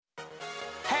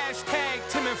Hashtag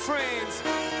Tim and Friends.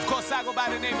 Of course, I go by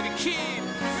the name of the kid,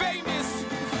 famous.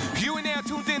 You and now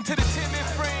tuned into the Tim and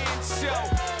Friends show.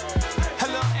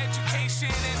 Hello,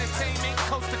 education, entertainment,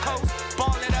 coast to coast.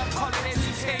 Ball it up, call it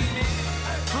entertainment.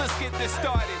 Let's get this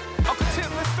started. Uncle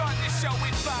Tim, let's start this show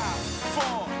in 5,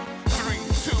 4, 3,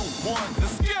 2, 1.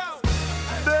 Let's go.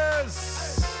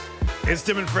 This is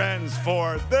Tim and Friends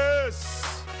for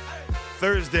this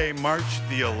Thursday, March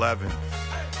the 11th.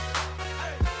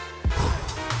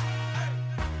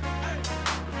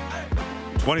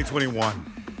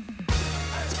 (2021).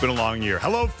 It's been a long year.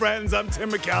 Hello, friends. I'm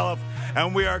Tim McAuliffe,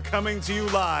 and we are coming to you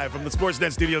live from the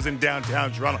Sportsnet studios in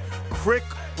downtown Toronto. Quick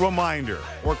reminder,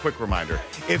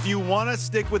 if you want to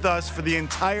stick with us for the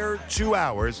entire 2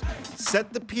 hours,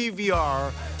 set the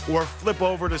PVR or flip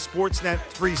over to Sportsnet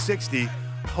 360,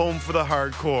 home for the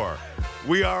hardcore.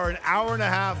 We are an hour and a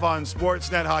half on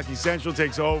Sportsnet. Hockey Central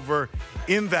takes over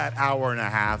in that hour and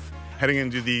a half, heading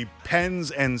into the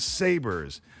Pens and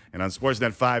Sabres. And on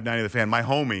Sportsnet 590 The Fan, my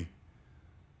homie,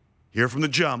 here from the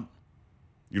jump,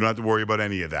 you don't have to worry about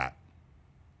any of that.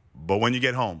 But when you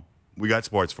get home, we got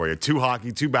sports for you. 2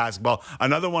 hockey, 2 basketball,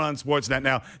 another one on Sportsnet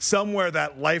now. Somewhere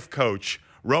that life coach,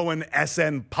 Rowan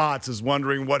S.N. Potts, is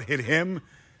wondering what hit him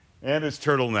and his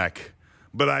turtleneck.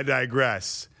 But I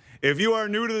digress. If you are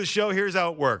new to the show, here's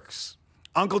how it works.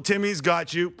 Uncle Timmy's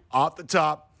got you off the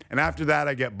top. And after that,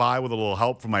 I get by with a little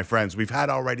help from my friends. We've had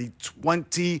already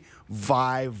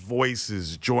 25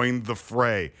 voices join the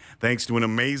fray, thanks to an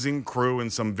amazing crew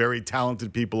and some very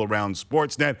talented people around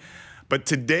Sportsnet. But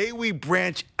today we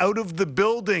branch out of the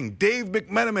building. Dave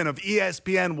McMenamin of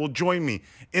ESPN will join me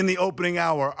in the opening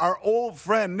hour. Our old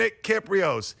friend Nick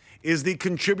Kypreos is the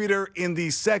contributor in the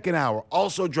second hour,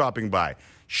 also dropping by.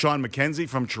 Sean McKenzie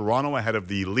from Toronto ahead of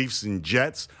the Leafs and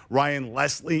Jets. Ryan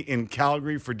Leslie in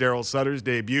Calgary for Daryl Sutter's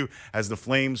debut as the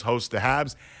Flames host the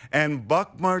Habs. And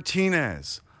Buck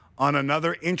Martinez on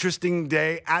another interesting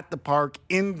day at the park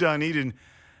in Dunedin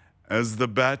as the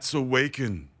Bats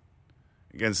awaken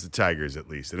against the Tigers, at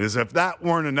least. And as if that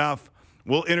weren't enough,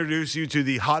 we'll introduce you to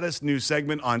the hottest new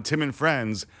segment on Tim and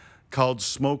Friends called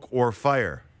Smoke or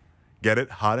Fire. Get it?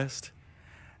 Hottest?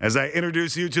 As I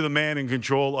introduce you to the man in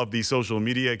control of the social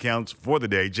media accounts for the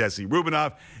day, Jesse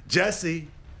Rubinoff. Jesse,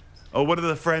 what are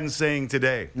the friends saying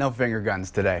today? No finger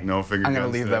guns today. No finger guns. I'm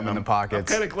going to leave them in the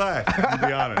pockets. I'm kind of glad, to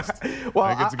be honest. Well,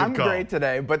 I think it's a good I'm call. great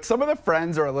today, but some of the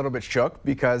friends are a little bit shook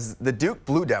because the Duke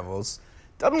Blue Devils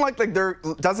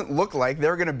doesn't look like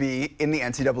they're going to be in the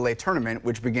NCAA tournament,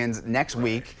 which begins next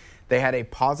week. They had a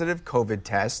positive COVID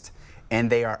test, and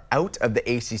they are out of the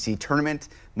ACC tournament.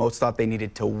 Most thought they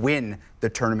needed to win the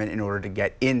tournament in order to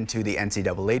get into the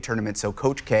NCAA tournament. So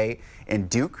Coach K and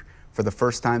Duke, for the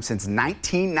first time since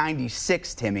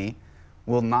 1996, Timmy,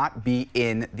 will not be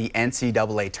in the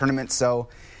NCAA tournament. So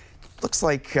looks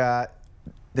like the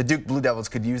Duke Blue Devils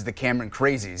could use the Cameron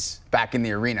Crazies back in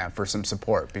the arena for some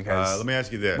support because let me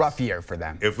ask you this. Rough year for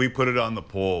them. If we put it on the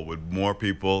poll, would more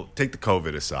people, take the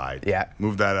COVID aside,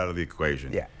 move that out of the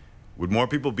equation, would more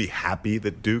people be happy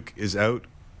that Duke is out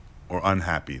or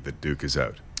unhappy that Duke is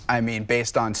out? I mean,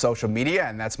 based on social media,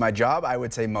 and that's my job, I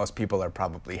would say most people are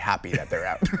probably happy that they're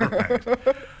out. Right.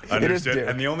 Understood.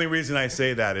 And the only reason I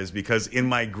say that is because in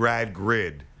my grad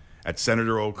grid at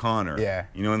Senator O'Connor,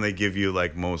 you know, when they give you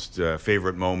like most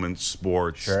favorite moments,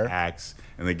 sports, acts,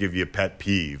 and they give you a pet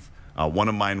peeve. One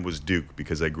of mine was Duke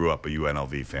because I grew up a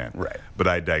UNLV fan. Right. But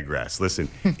I digress. Listen,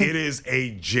 it is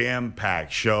a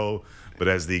jam-packed show, but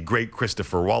as the great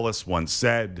Christopher Wallace once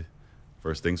said,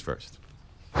 first things first.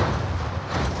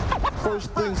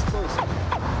 First things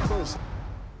first.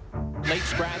 Late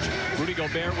scratch. Rudy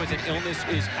Gobert with an illness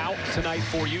is out tonight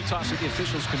for Utah. So the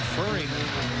officials conferring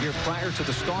here prior to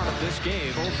the start of this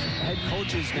game. Both head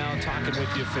coaches now talking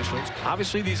with the officials.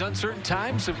 Obviously, these uncertain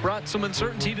times have brought some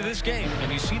uncertainty to this game.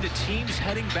 And you see the teams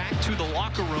heading back to the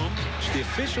locker room. The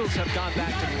officials have gone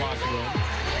back to the locker room.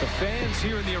 The fans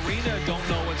here in the arena don't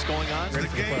know what's going on. The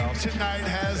game tonight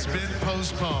has been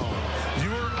postponed.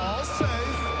 You are all safe.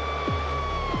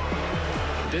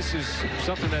 This is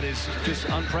something that is just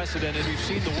unprecedented. We've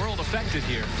seen the world affected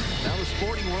here. Now the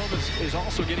sporting world is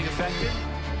also getting affected.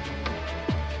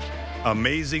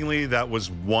 Amazingly, that was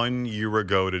 1 year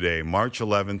ago today, March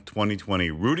 11th,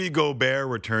 2020. Rudy Gobert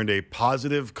returned a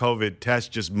positive COVID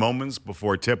test just moments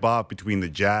before tip-off between the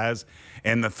Jazz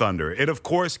and the Thunder. It, of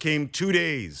course, came 2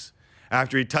 days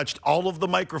after he touched all of the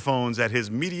microphones at his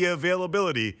media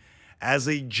availability as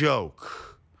a joke.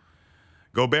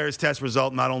 Gobert's test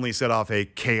result not only set off a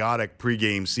chaotic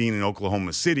pregame scene in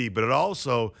Oklahoma City, but it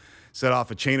also set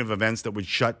off a chain of events that would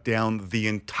shut down the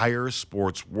entire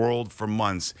sports world for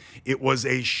months. It was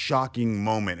a shocking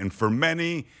moment, and for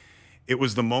many, It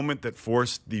was the moment that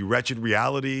forced the wretched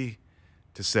reality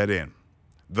to set in.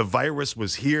 The virus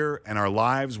was here and our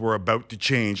lives were about to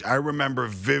change. I remember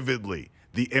vividly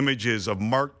the images of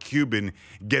Mark Cuban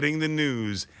getting the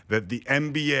news that the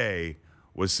NBA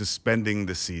was suspending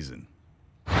the season.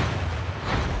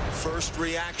 First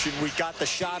reaction, we got the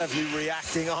shot of you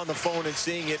reacting on the phone and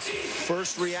seeing it.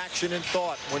 First reaction and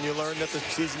thought when you learned that the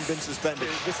season's been suspended.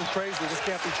 This is crazy. This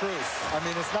can't be true. I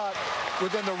mean, it's not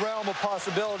within the realm of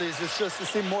possibilities. It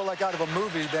seemed more like out of a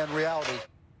movie than reality.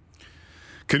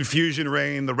 Confusion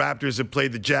reigned. The Raptors had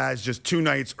played the Jazz just 2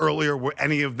 nights earlier. Were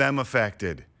any of them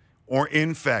affected or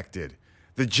infected?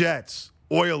 The Jets,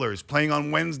 Oilers playing on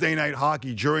Wednesday night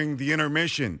hockey during the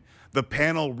intermission. The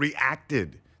panel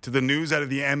reacted to the news out of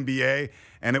the NBA,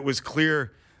 and it was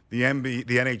clear the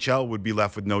NHL would be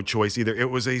left with no choice either. It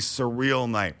was a surreal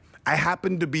night. I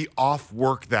happened to be off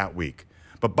work that week,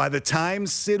 but by the time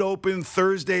Sid opened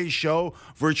Thursday's show,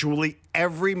 virtually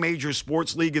every major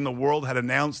sports league in the world had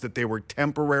announced that they were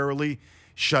temporarily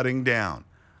shutting down.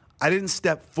 I didn't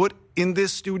step foot in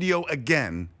this studio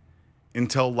again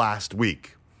until last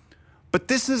week. But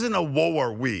this isn't a woe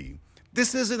are we.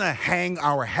 This isn't a hang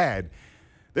our head.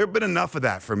 There have been enough of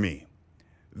that for me.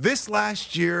 This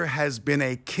last year has been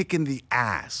a kick in the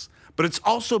ass, but it's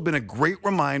also been a great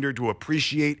reminder to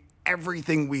appreciate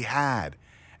everything we had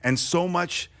and so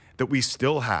much that we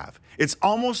still have. It's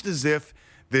almost as if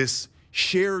this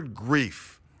shared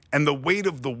grief and the weight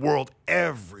of the world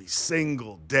every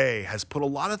single day has put a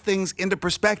lot of things into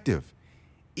perspective,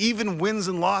 even wins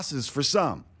and losses for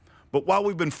some. But while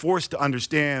we've been forced to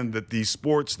understand that these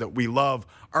sports that we love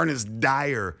aren't as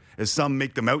dire as some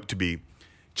make them out to be,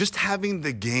 just having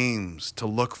the games to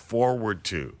look forward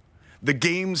to, the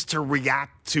games to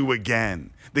react to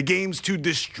again, the games to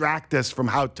distract us from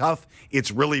how tough it's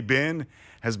really been,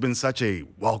 has been such a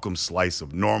welcome slice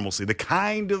of normalcy, the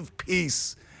kind of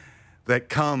peace that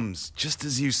comes just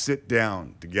as you sit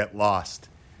down to get lost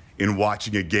in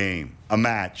watching a game, a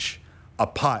match, a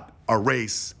putt, a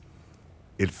race.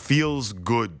 It feels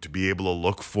good to be able to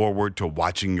look forward to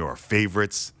watching your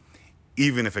favorites,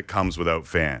 even if it comes without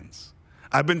fans.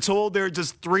 I've been told there are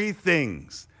just 3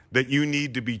 things that you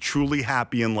need to be truly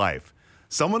happy in life.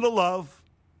 Someone to love,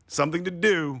 something to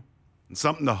do, and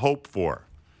something to hope for.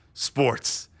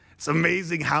 Sports. It's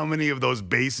amazing how many of those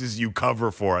bases you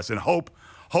cover for us. And hope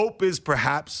is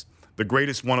perhaps the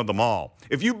greatest one of them all.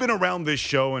 If you've been around this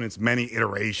show and its many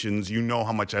iterations, you know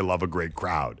how much I love a great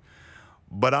crowd.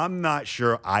 But I'm not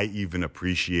sure I even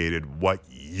appreciated what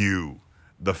you,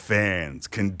 the fans,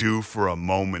 can do for a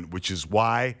moment, which is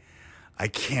why I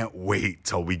can't wait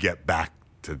till we get back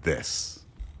to this.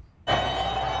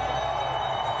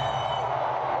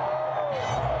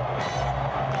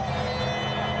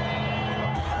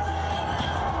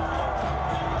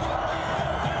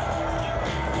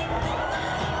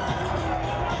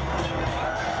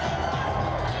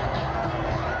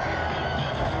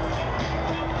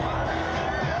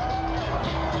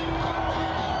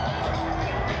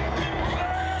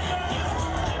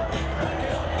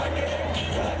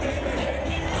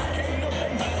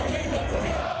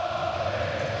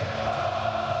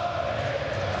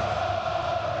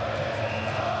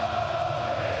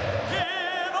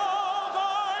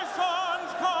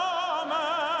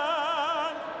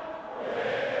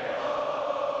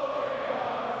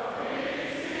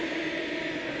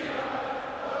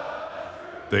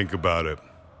 Think about it.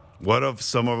 What are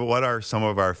some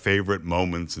of our favorite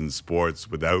moments in sports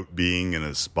without being in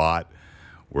a spot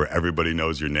where everybody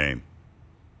knows your name?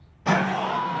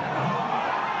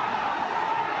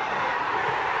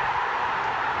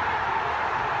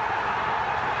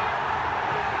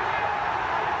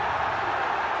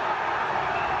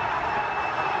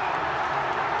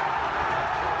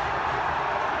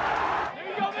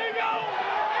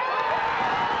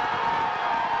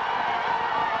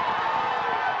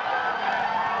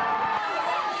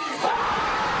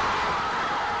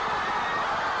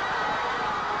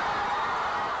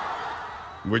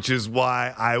 Which is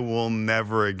why I will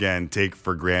never again take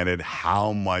for granted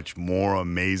how much more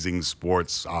amazing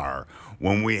sports are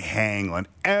when we hang on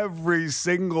every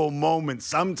single moment,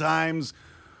 sometimes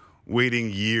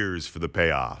waiting years for the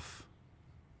payoff.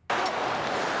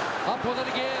 Up with it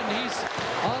again. He's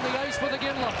on the ice with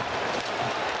Iginla.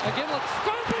 Iginla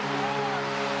scoping.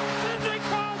 Sidney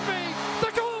Crosby,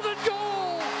 the golden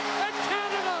goal. And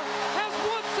Canada has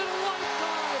once in a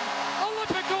lifetime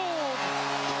Olympic gold.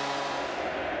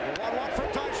 1-1 for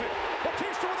Tyson.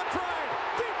 Batista with a drive.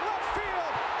 Deep left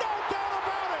field. No doubt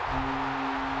about it.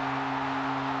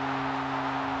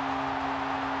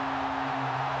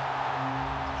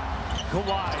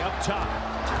 Kawhi up top.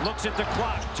 Looks at the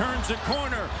clock, turns the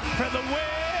corner for the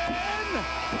win.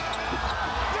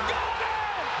 Got it!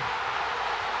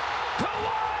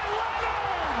 Kawhi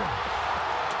Leonard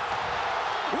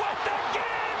with the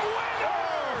game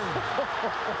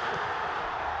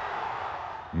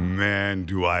winner! Man,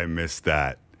 do I miss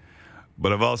that.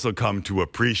 But I've also come to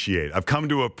appreciate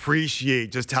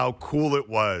just how cool it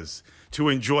was to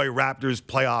enjoy Raptors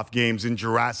playoff games in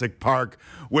Jurassic Park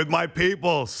with my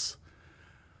peoples.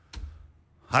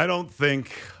 I don't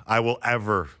think I will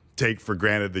ever take for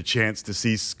granted the chance to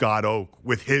see Scott Oak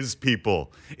with his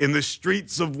people in the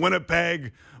streets of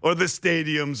Winnipeg or the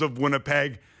stadiums of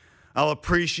Winnipeg. I'll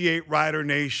appreciate Rider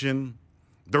Nation,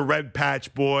 the Red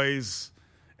Patch Boys,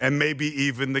 and maybe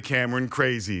even the Cameron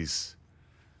Crazies.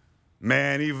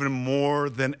 Man, even more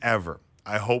than ever,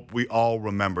 I hope we all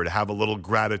remember to have a little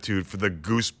gratitude for the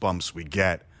goosebumps we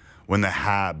get when the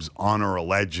Habs honor a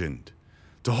legend.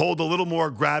 To hold a little more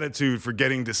gratitude for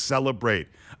getting to celebrate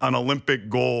an Olympic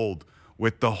gold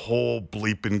with the whole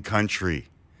bleeping country.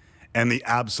 And the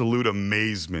absolute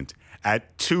amazement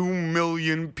at 2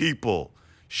 million people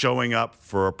showing up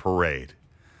for a parade.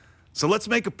 So let's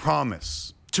make a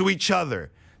promise to each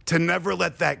other to never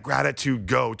let that gratitude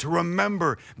go, to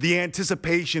remember the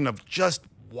anticipation of just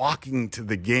walking to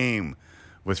the game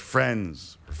with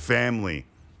friends or family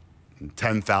and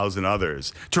 10,000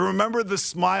 others, to remember the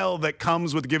smile that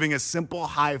comes with giving a simple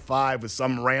high five with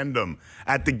some random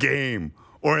at the game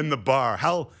or in the bar.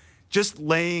 Hell, just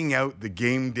laying out the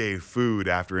game day food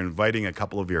after inviting a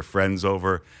couple of your friends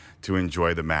over to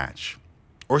enjoy the match.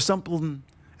 Or something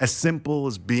as simple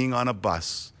as being on a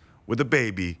bus with a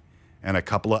baby and a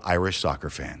couple of Irish soccer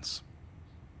fans.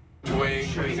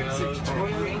 Twinkle,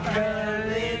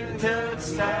 little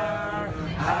star,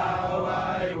 how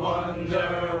I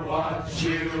wonder what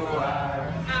you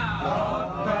are.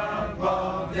 Up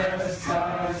above the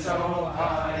sky so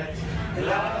high,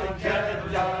 like a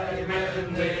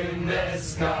diamond in the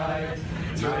sky.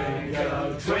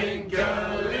 Twinkle,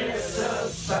 twinkle, little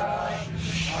star,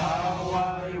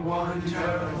 how I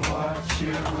wonder what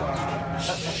you are.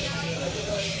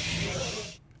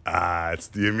 It's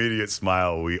the immediate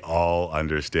smile we all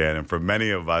understand. And for many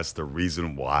of us, the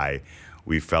reason why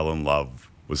we fell in love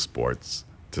with sports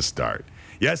to start.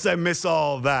 Yes, I miss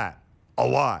all of that a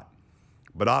lot,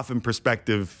 but often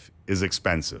perspective is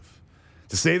expensive.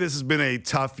 To say this has been a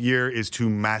tough year is to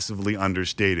massively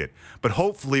understate it. But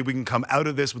hopefully we can come out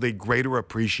of this with a greater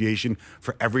appreciation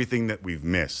for everything that we've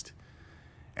missed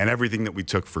and everything that we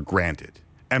took for granted.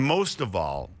 And most of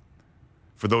all,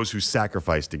 for those who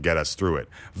sacrificed to get us through it.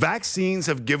 Vaccines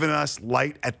have given us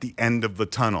light at the end of the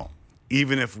tunnel,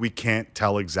 even if we can't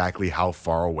tell exactly how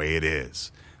far away it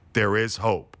is. There is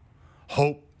hope.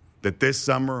 Hope that this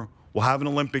summer we'll have an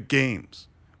Olympic Games,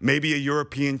 maybe a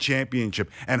European Championship,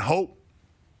 and hope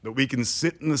that we can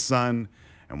sit in the sun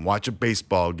and watch a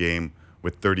baseball game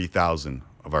with 30,000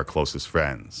 of our closest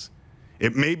friends.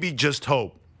 It may be just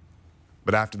hope,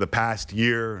 but after the past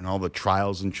year and all the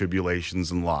trials and tribulations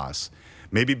and loss,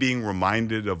 maybe being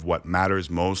reminded of what matters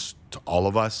most to all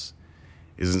of us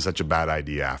isn't such a bad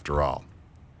idea after all.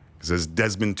 Because as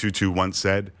Desmond Tutu once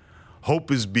said, hope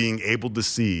is being able to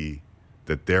see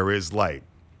that there is light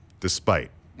despite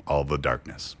all the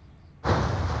darkness.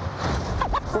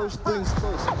 First things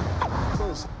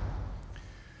first.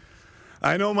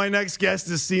 I know my next guest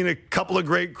has seen a couple of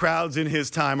great crowds in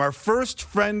his time. Our first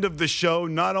friend of the show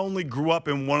not only grew up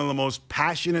in one of the most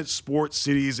passionate sports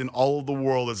cities in all of the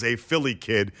world as a Philly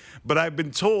kid, but I've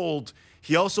been told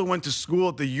he also went to school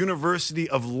at the University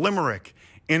of Limerick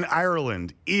in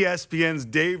Ireland. ESPN's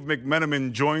Dave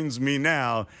McMenamin joins me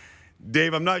now.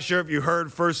 Dave, I'm not sure if you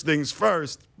heard first things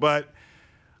first, but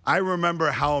I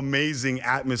remember how amazing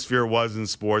atmosphere was in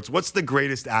sports. What's the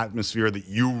greatest atmosphere that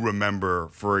you remember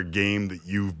for a game that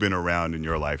you've been around in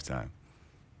your lifetime?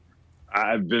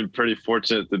 I've been pretty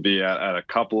fortunate to be at a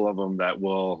couple of them that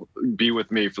will be with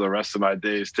me for the rest of my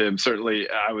days, Tim. Certainly,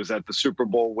 I was at the Super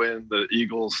Bowl win. The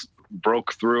Eagles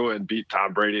broke through and beat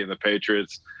Tom Brady and the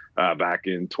Patriots back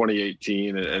in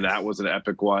 2018, and that was an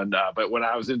epic one. But when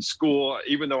I was in school,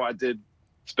 even though I did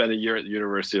spent a year at the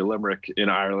University of Limerick in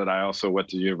Ireland, I also went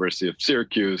to the University of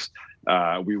Syracuse.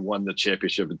 We won the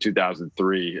championship in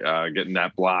 2003, getting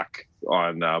that block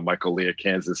on Michael Leah,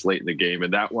 Kansas late in the game.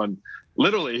 And that one,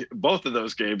 literally, both of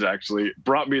those games actually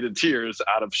brought me to tears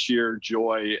out of sheer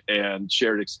joy and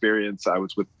shared experience. I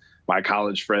was with my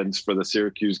college friends for the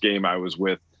Syracuse game. I was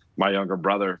with my younger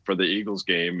brother for the Eagles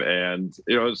game. And,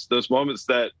 you know, it's those moments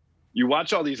that you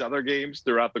watch all these other games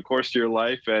throughout the course of your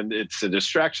life, and it's a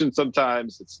distraction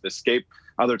sometimes, it's an escape.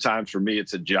 Other times, for me,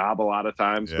 it's a job a lot of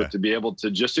times. Yeah. But to be able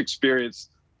to just experience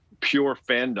pure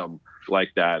fandom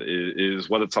like that is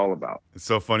what it's all about. It's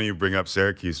so funny you bring up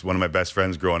Syracuse. One of my best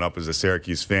friends growing up was a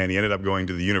Syracuse fan. He ended up going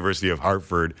to the University of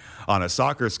Hartford on a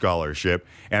soccer scholarship,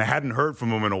 and I hadn't heard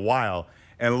from him in a while.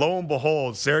 And lo and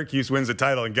behold, Syracuse wins the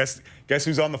title, and guess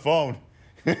who's on the phone?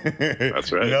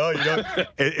 That's right.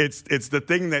 It's the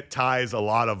thing that ties a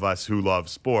lot of us who love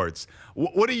sports.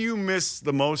 What do you miss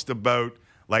the most about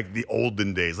like the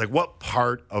olden days? Like, what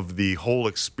part of the whole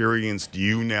experience do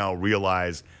you now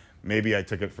realize maybe I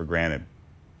took it for granted?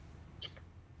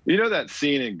 You know that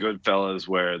scene in Goodfellas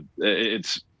where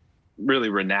it's really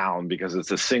renowned because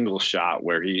it's a single shot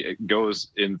where he goes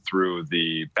in through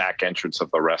the back entrance of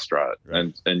the restaurant,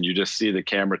 right. and you just see the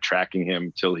camera tracking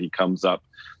him till he comes up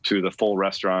to the full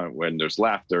restaurant when there's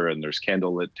laughter and there's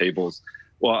candlelit tables.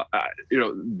 Well,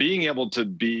 being able to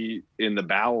be in the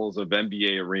bowels of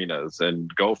NBA arenas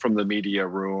and go from the media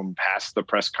room past the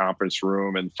press conference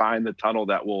room and find the tunnel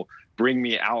that will bring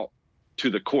me out to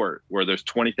the court where there's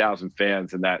 20,000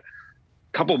 fans and that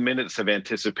couple minutes of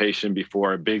anticipation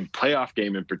before a big playoff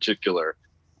game in particular,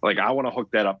 like I want to hook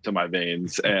that up to my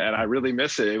veins, and I really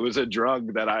miss it. It was a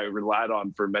drug that I relied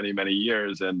on for many, many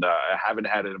years, and I haven't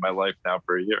had it in my life now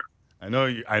for a year. I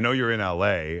know you're in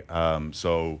LA,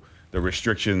 so the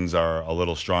restrictions are a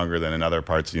little stronger than in other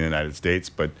parts of the United States,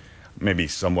 but maybe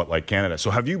somewhat like Canada.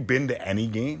 So have you been to any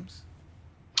games?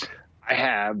 I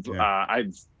have. Yeah.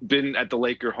 I've been at the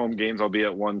Laker home games. I'll be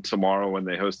at one tomorrow when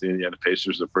they host the Indiana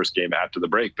Pacers, the first game after the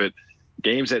break. But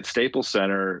games at Staples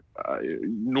Center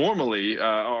normally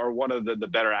are one of the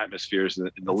better atmospheres in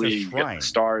the league. Get the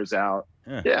stars out.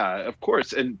 Yeah, of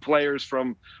course. And players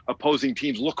from opposing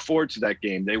teams look forward to that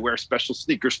game. They wear special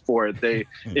sneakers for it. They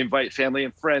invite family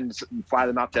and friends and fly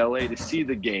them out to LA to see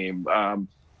the game. And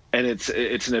it's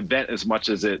an event as much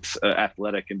as it's an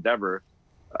athletic endeavor.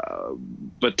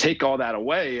 But take all that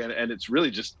away, and it's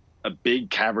really just a big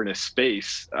cavernous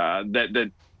space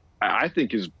that I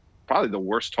think is probably the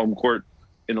worst home court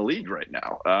in the league right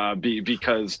now,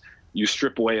 because you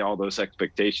strip away all those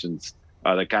expectations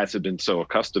that guys have been so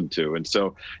accustomed to. And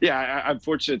so, I'm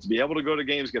fortunate to be able to go to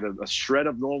games, get a shred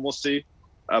of normalcy,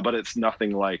 but it's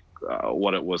nothing like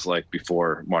what it was like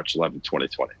before March 11,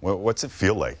 2020. Well, what's it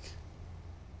feel like?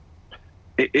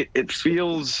 It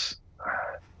feels...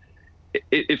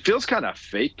 It feels kind of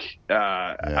fake.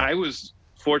 I was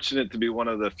fortunate to be one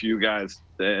of the few guys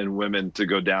and women to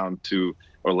go down to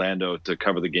Orlando to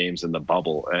cover the games in the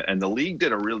bubble. And the league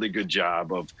did a really good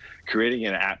job of creating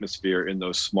an atmosphere in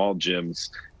those small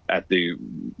gyms at the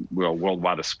World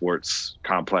Wide of Sports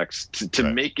complex to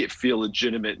make it feel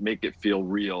legitimate, make it feel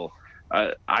real.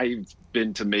 I've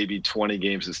been to maybe 20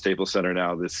 games at Staples Center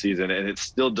now this season, and it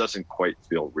still doesn't quite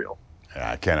feel real.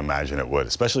 I can't imagine it would,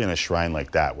 especially in a shrine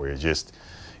like that where you're just,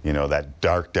 that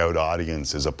darked out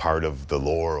audience is a part of the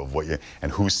lore of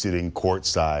and who's sitting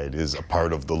courtside is a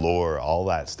part of the lore, all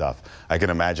that stuff. I can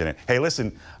imagine it. Hey,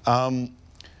 listen,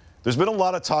 there's been a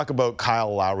lot of talk about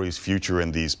Kyle Lowry's future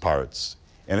in these parts.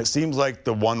 And it seems like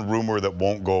the one rumor that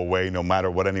won't go away no matter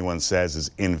what anyone says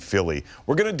is in Philly.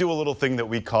 We're going to do a little thing that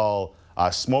we call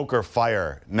Smoke or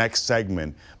Fire next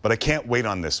segment, but I can't wait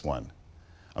on this one.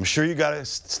 I'm sure you got to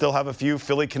still have a few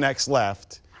Philly connects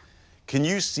left. Can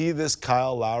you see this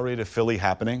Kyle Lowry to Philly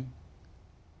happening?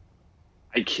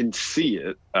 I can see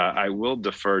it. I will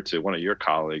defer to one of your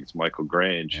colleagues, Michael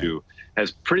Grange, who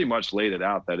has pretty much laid it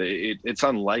out that it's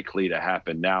unlikely to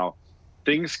happen. Now,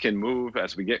 things can move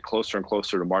as we get closer and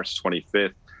closer to March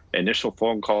 25th. Initial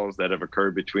phone calls that have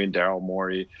occurred between Daryl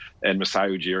Morey and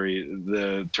Masai Ujiri,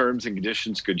 the terms and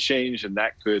conditions could change, and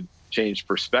that could change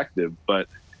perspective. But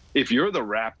if you're the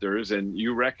Raptors and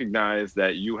you recognize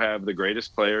that you have the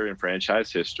greatest player in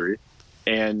franchise history,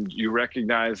 and you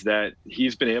recognize that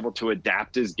he's been able to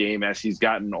adapt his game as he's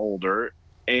gotten older,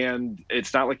 and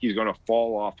it's not like he's going to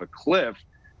fall off a cliff,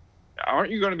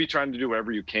 aren't you going to be trying to do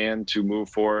whatever you can to move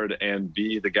forward and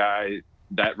be the guy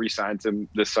that re-signs him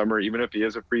this summer, even if he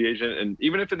is a free agent and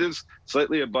even if it is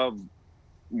slightly above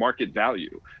market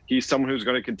value? He's someone who's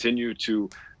going to continue to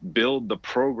build the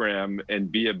program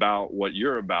and be about what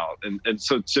you're about. And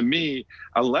so to me,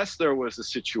 unless there was a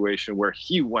situation where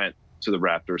he went to the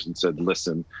Raptors and said,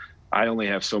 listen, I only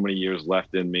have so many years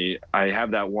left in me. I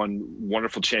have that one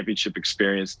wonderful championship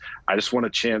experience. I just want a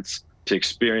chance to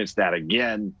experience that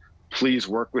again. Please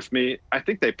work with me. I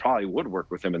think they probably would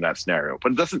work with him in that scenario,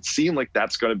 but it doesn't seem like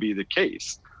that's going to be the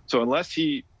case. So unless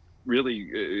he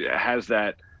really has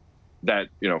that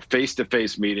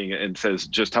face-to-face meeting and says,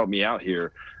 just help me out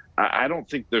here, I don't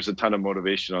think there's a ton of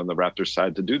motivation on the Raptors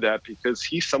side to do that, because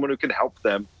he's someone who can help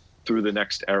them through the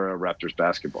next era of Raptors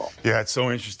basketball. Yeah, it's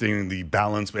so interesting, the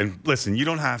balance. And listen, you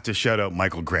don't have to shout out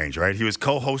Michael Grange, right? He was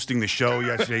co-hosting the show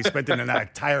yesterday. He spent an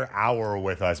entire hour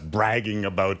with us bragging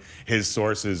about his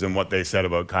sources and what they said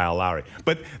about Kyle Lowry.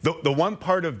 But the one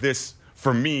part of this,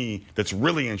 for me, that's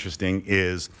really interesting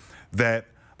is that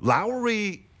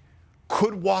Lowry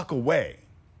could walk away.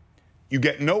 You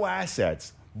get no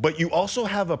assets, but you also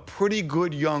have a pretty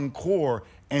good young core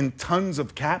and tons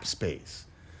of cap space.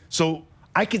 So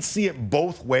I could see it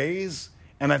both ways,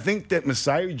 and I think that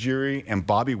Masai Ujiri and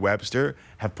Bobby Webster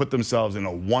have put themselves in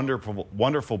a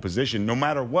wonderful position no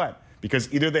matter what,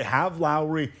 because either they have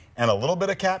Lowry and a little bit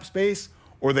of cap space,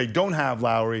 or they don't have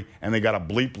Lowry and they got a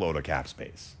bleep load of cap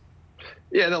space.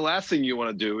 Yeah, the last thing you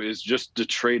want to do is just to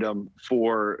trade them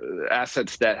for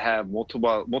assets that have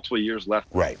multiple years left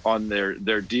on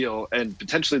their deal, and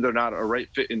potentially they're not a right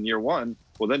fit in year one.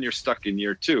 Well, then you're stuck in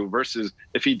year two. Versus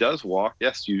if he does walk,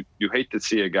 yes, you hate to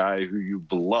see a guy who you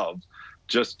beloved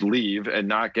just leave and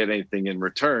not get anything in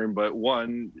return. But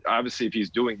one, obviously, if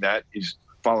he's doing that, he's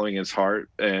following his heart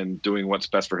and doing what's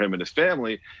best for him and his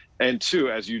family. And two,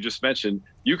 as you just mentioned,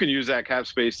 you can use that cap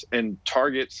space and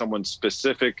target someone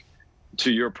specific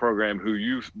to your program who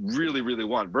you really, really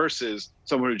want versus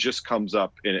someone who just comes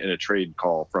up in a trade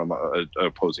call from an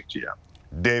opposing GM.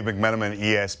 Dave McMenamin,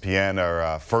 ESPN,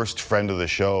 our first friend of the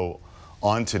show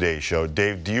on today's show.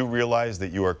 Dave, do you realize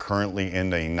that you are currently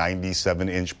in a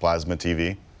 97-inch plasma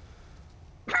TV?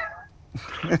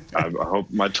 I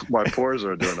hope my pores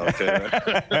are doing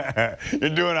okay.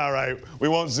 You're doing all right. We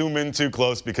won't zoom in too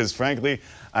close because, frankly,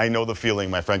 I know the feeling,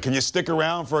 my friend. Can you stick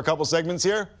around for a couple segments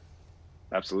here?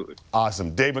 Absolutely.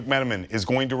 Awesome. Dave McMenamin is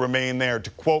going to remain there. To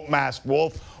quote Masked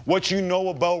Wolf, what you know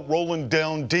about rolling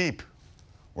down deep.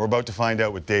 We're about to find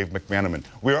out with Dave McMenamin.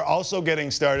 We are also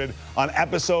getting started on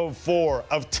episode 4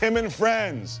 of Tim and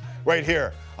Friends right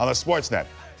here on the Sportsnet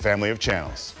family of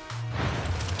channels.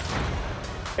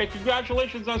 Hey,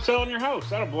 congratulations on selling your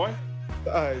house. Atta boy.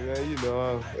 All right,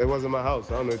 man, it wasn't my house.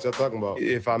 I don't know what y'all talking about.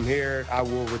 If I'm here, I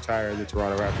will retire the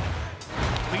Toronto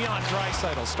Raptors. Leon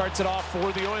Draisaitl starts it off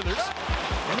for the Oilers.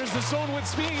 And there's the zone with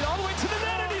speed all the way to the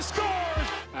net, and he scores!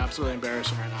 Absolutely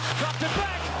embarrassing right now. Dropped it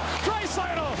back.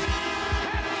 Draisaitl!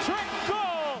 Hat-trick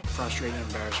goal! Frustrating and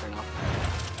embarrassed right now.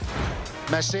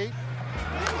 Messi.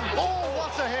 Oh,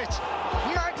 what a hit!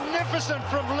 Magnificent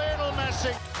from Lionel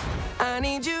Messi. I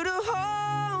need you to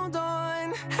hold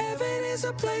on. Heaven is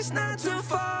a place not too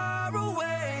far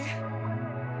away.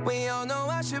 We all know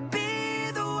I should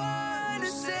be the one to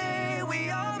say we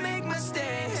all make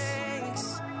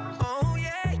mistakes. Oh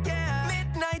yeah, yeah.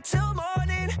 Midnight till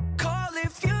morning. Call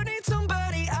if you need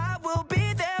somebody. I will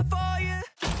be there for you.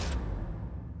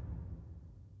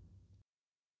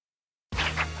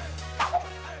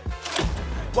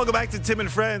 Welcome back to Tim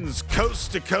and Friends,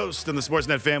 coast to coast on the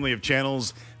Sportsnet family of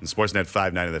channels and Sportsnet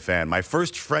 590 The Fan. My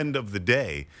first friend of the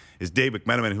day is Dave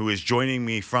McMenamin, who is joining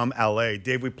me from L.A.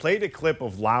 Dave, we played a clip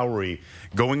of Lowry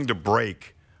going to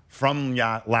break from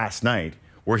last night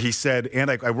where he said, and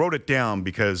I wrote it down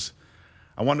because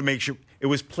I wanted to make sure, it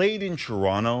was played in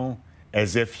Toronto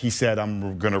as if he said,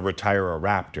 I'm going to retire a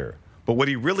Raptor. But what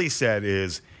he really said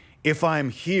is, if I'm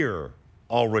here,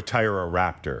 I'll retire a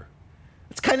Raptor.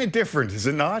 It's kind of different, is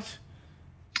it not?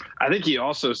 I think he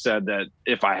also said that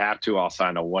if I have to, I'll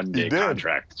sign a one-day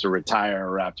contract to retire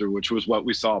a Raptor, which was what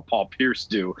we saw Paul Pierce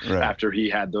do after he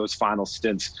had those final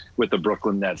stints with the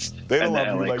Brooklyn Nets and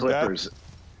the LA Clippers.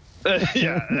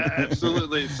 Yeah,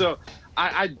 absolutely. So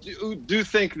I do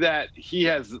think that he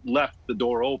has left the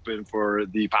door open for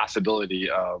the possibility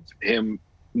of him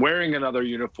wearing another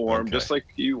uniform, just like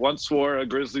he once wore a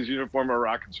Grizzlies uniform or a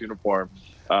Rockets uniform.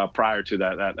 Prior to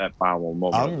that final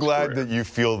moment. I'm glad that you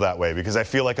feel that way because I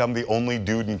feel like I'm the only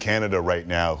dude in Canada right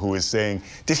now who is saying,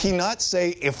 did he not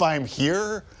say, if I'm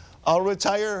here, I'll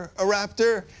retire a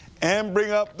Raptor and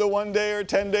bring up the 1 day or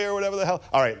 10 day or whatever the hell?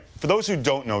 All right, for those who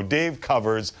don't know, Dave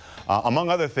covers, among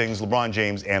other things, LeBron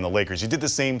James and the Lakers. You did the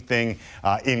same thing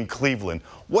in Cleveland.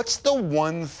 What's the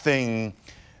one thing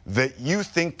that you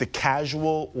think the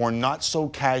casual or not so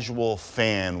casual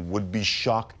fan would be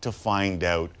shocked to find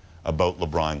out about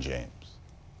LeBron James?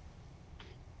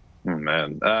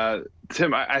 Man,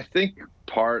 Tim, I think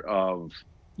part of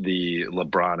the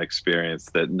LeBron experience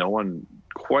that no one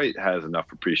quite has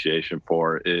enough appreciation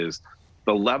for is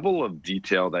the level of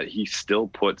detail that he still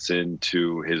puts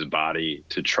into his body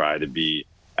to try to be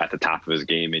at the top of his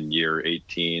game in year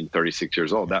 18, 36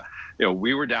 years old. Now,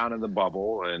 we were down in the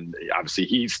bubble, and obviously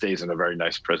he stays in a very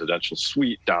nice presidential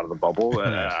suite down in the bubble.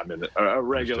 I'm in a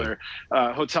regular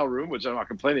hotel room, which I'm not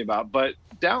complaining about. But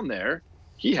down there,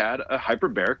 he had a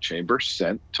hyperbaric chamber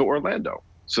sent to Orlando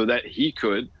so that he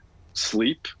could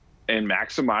sleep and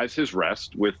maximize his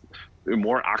rest with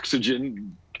more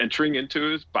oxygen entering into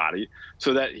his body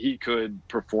so that he could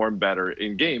perform better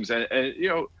in games. And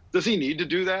does he need to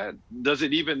do that? Does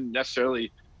it even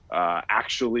necessarily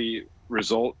actually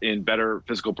result in better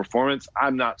physical performance?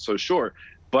 I'm not so sure.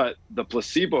 But the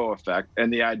placebo effect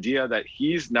and the idea that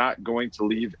he's not going to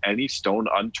leave any stone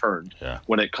unturned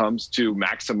when it comes to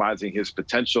maximizing his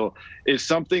potential is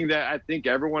something that I think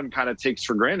everyone kind of takes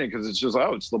for granted, because it's just,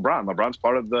 it's LeBron. LeBron's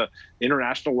part of the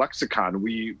international lexicon.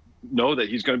 We know that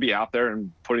he's going to be out there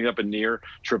and putting up a near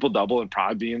triple-double and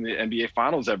probably be in the NBA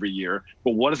Finals every year.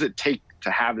 But what does it take to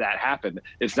have that happen?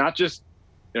 It's not just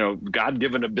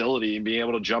God-given ability and being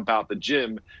able to jump out the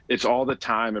gym. It's all the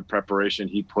time and preparation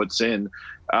he puts in,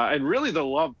 and really the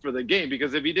love for the game,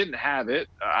 because if he didn't have it,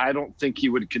 I don't think he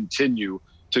would continue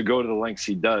to go to the lengths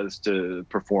he does to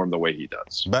perform the way he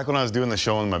does. Back when I was doing the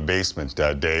show in my basement,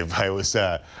 Dave, I was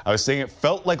saying it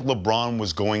felt like LeBron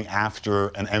was going after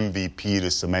an MVP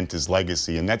to cement his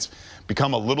legacy, and that's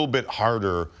become a little bit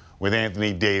harder with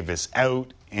Anthony Davis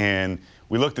out, and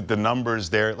we looked at the numbers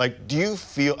there. Like, do you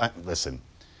feel, listen,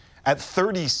 at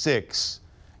 36,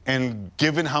 and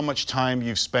given how much time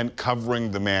you've spent covering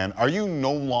the man, are you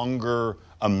no longer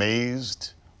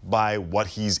amazed by what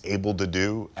he's able to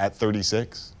do at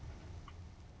 36?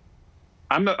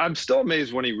 I'm still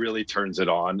amazed when he really turns it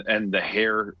on, and the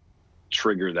hair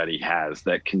trigger that he has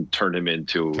that can turn him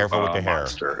into Careful with the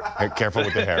monster. Hair. Careful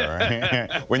with the hair,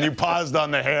 right? When you paused on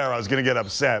the hair, I was going to get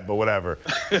upset, but whatever.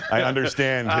 I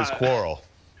understand his quarrel.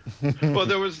 Well,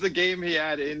 there was the game he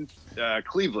had in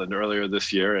Cleveland earlier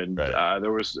this year, and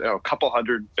there was a couple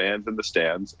hundred fans in the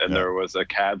stands, and there was a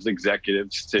Cavs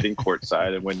executive sitting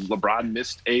courtside. And when LeBron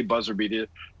missed a buzzer beater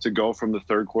to go from the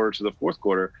third quarter to the fourth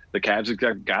quarter, the Cavs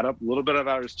executive got up a little bit out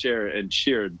of his chair and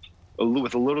cheered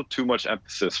with a little too much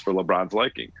emphasis for LeBron's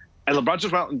liking. And LeBron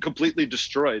just went out and completely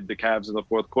destroyed the Cavs in the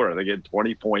fourth quarter. They get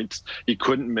 20 points. He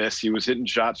couldn't miss. He was hitting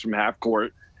shots from half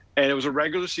court. And it was a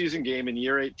regular season game in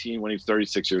year 18 when he's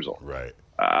 36 years old. Right.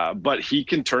 But he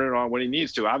can turn it on when he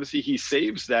needs to. Obviously, he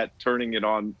saves that turning it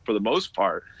on for the most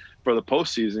part for the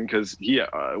postseason, because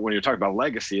when you're talking about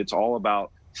legacy, it's all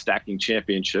about stacking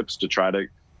championships to try to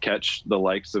catch the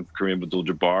likes of Kareem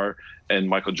Abdul-Jabbar and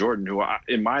Michael Jordan, who,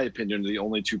 in my opinion, are the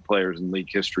only two players in league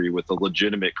history with a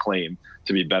legitimate claim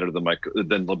to be better than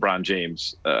LeBron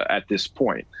James at this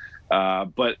point.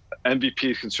 But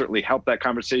MVP can certainly help that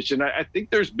conversation. I think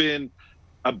there's been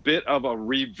a bit of a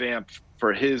revamp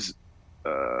for his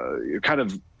kind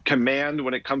of command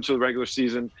when it comes to the regular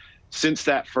season since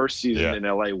that first season in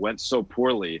LA went so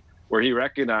poorly, where he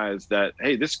recognized that,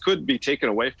 hey, this could be taken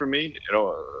away from me.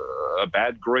 A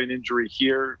bad groin injury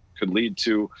here could lead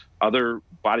to other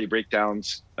body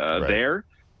breakdowns there.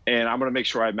 And I'm going to make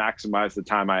sure I maximize the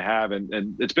time I have.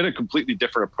 And it's been a completely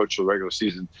different approach to the regular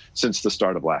season since the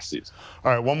start of last season.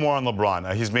 All right, one more on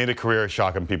LeBron. He's made a career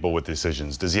shocking people with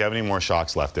decisions. Does he have any more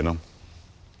shocks left in him?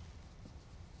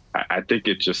 I think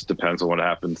it just depends on what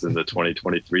happens in the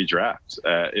 2023 draft.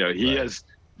 He has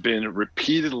been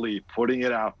repeatedly putting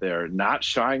it out there, not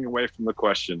shying away from the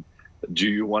question, do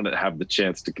you want to have the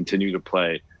chance to continue to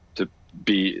play, to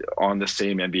be on the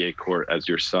same NBA court as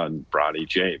your son, Bronny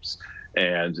James?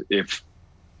 And if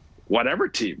whatever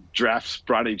team drafts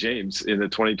Bronny James in the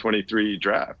 2023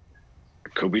 draft,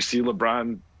 could we see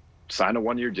LeBron sign a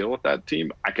one-year deal with that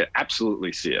team? I could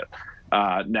absolutely see it.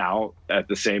 Now, at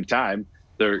the same time,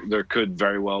 there could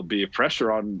very well be a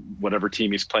pressure on whatever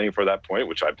team he's playing for at that point,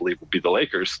 which I believe will be the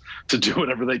Lakers, to do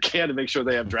whatever they can to make sure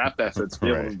they have draft assets to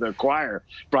be able to acquire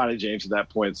Bronny James at that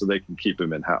point so they can keep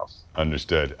him in-house.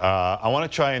 Understood. I want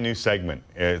to try a new segment.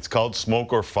 It's called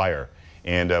Smoke or Fire.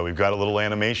 And we've got a little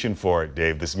animation for it,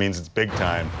 Dave. This means it's big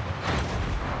time.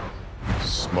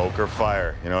 Smoke or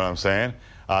fire. You know what I'm saying?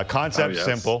 Concept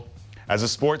simple. As a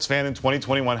sports fan in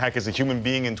 2021, heck, as a human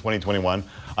being in 2021,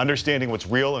 understanding what's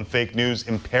real and fake news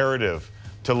imperative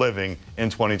to living in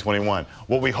 2021.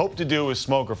 What we hope to do with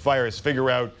Smoke or Fire is figure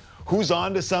out who's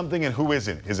onto something and who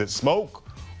isn't. Is it smoke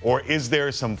or is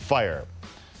there some fire?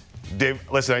 Dave,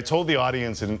 listen, I told the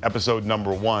audience in episode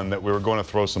number 1 that we were going to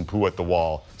throw some poo at the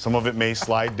wall. Some of it may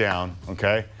slide down,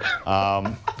 okay?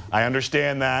 I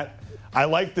understand that. I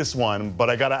like this one, but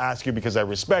I got to ask you because I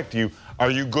respect you.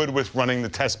 Are you good with running the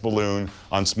test balloon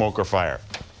on Smoke or Fire?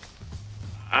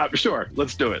 Sure,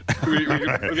 let's do it. Maybe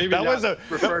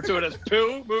refer to it as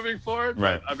poo moving forward.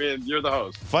 Right. I mean, you're the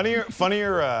host.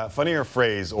 Funnier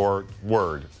phrase or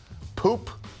word, poop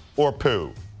or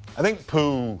poo? I think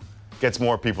poo gets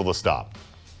more people to stop.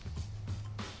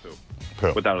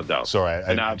 without a doubt. Sorry.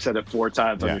 And I've said it 4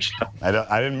 times on your show. I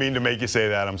didn't mean to make you say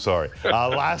that. I'm sorry.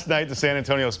 Last night, the San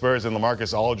Antonio Spurs and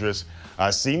LaMarcus Aldridge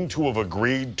seem to have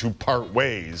agreed to part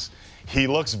ways. He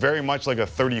looks very much like a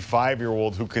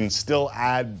 35-year-old who can still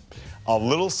add a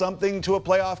little something to a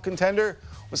playoff contender.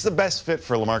 What's the best fit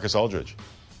for LaMarcus Aldridge?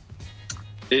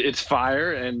 It's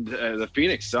fire, and the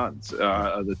Phoenix Suns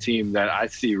are the team that I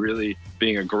see really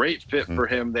being a great fit for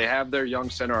him. They have their young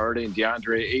center already in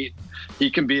DeAndre Ayton.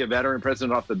 He can be a veteran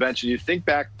presence off the bench. And you think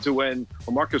back to when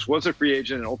LaMarcus was a free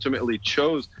agent and ultimately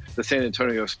chose the San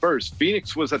Antonio Spurs.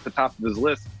 Phoenix was at the top of his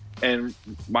list. And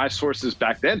my sources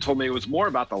back then told me it was more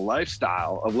about the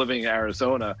lifestyle of living in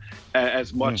Arizona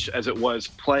as much as it was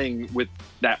playing with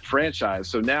that franchise.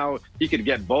 So now he could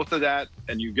get both of that,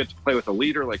 and you get to play with a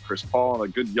leader like Chris Paul and a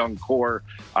good young core.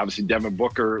 Obviously, Devin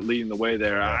Booker leading the way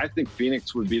there. I think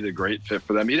Phoenix would be the great fit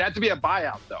for them. He'd have to be a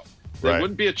buyout, though. It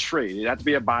wouldn't be a trade. It'd have to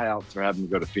be a buyout for having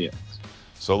to go to Phoenix.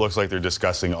 So it looks like they're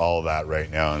discussing all of that right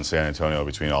now in San Antonio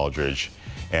between Aldridge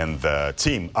and the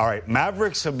team. All right,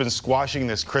 Mavericks have been squashing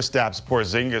this Kristaps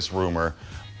Porzingis rumor,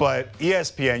 but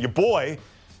ESPN, your boy,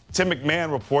 Tim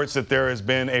McMahon, reports that there has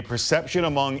been a perception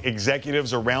among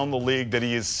executives around the league that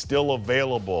he is still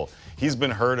available. He's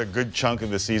been hurt a good chunk of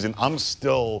the season. I'm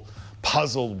still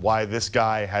puzzled why this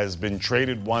guy has been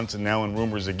traded once and now in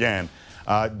rumors again.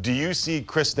 Do you see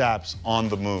Kristaps on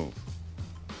the move?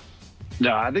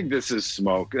 No, I think this is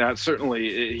smoke.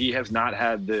 Certainly, he has not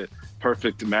had the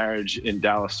perfect marriage in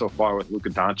Dallas so far with Luka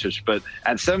Doncic, but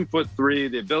at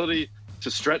 7'3", the ability to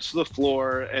stretch the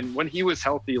floor, and when he was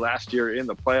healthy last year in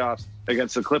the playoffs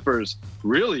against the Clippers,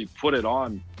 really put it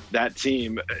on that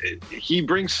team. He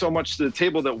brings so much to the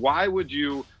table that why would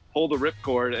you pull the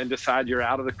ripcord and decide you're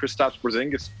out of the Kristaps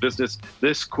Porzingis business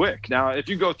this quick? Now, if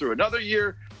you go through another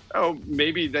year,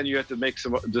 maybe then you have to make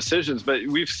some decisions. But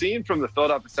we've seen from the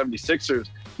Philadelphia 76ers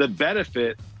the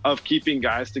benefit of keeping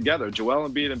guys together. Joel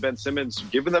Embiid and Ben Simmons,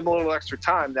 giving them a little extra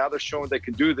time. Now they're showing they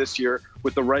can do this year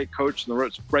with the right coach and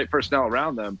the right personnel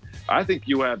around them. I think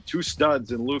you have 2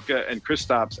 studs in Luka and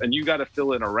Kristaps, and you got to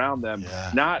fill in around them,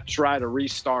 not try to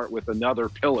restart with another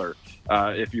pillar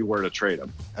if you were to trade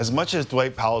him. As much as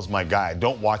Dwight Powell's my guy, I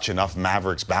don't watch enough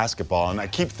Mavericks basketball, and I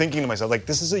keep thinking to myself, like,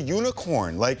 this is a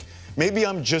unicorn. Like, maybe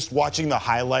I'm just watching the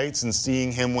highlights and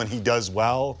seeing him when he does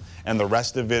well, and the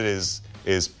rest of it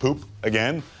is poop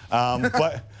again.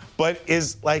 But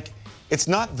is like, it's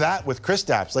not that with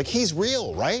Kristaps. Like, he's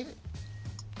real, right?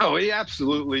 Oh, he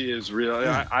absolutely is real.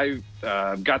 I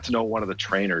got to know one of the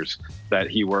trainers that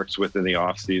he works with in the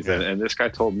offseason, and this guy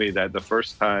told me that the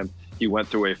first time he went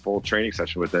through a full training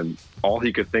session with him, all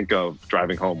he could think of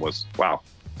driving home was, wow,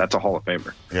 that's a Hall of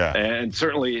Famer. Yeah. And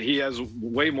certainly he has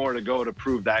way more to go to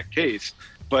prove that case.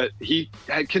 But he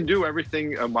can do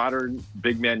everything a modern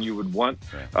big man you would want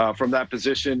from that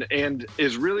position, and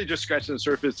is really just scratching the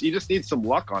surface. He just needs some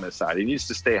luck on his side. He needs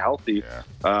to stay healthy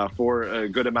for a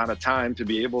good amount of time to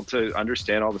be able to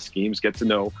understand all the schemes, get to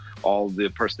know all the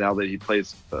personnel that he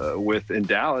plays with in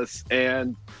Dallas,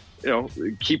 and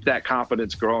keep that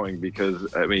confidence growing,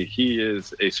 because I mean, he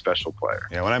is a special player.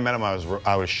 Yeah, when I met him,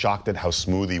 I was shocked at how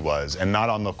smooth he was, and not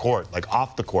on the court, like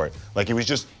off the court. Like, he was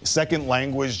just second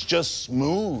language, just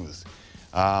smooth.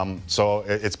 So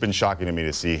it's been shocking to me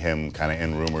to see him kind of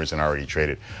in rumors and already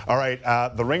traded. All right,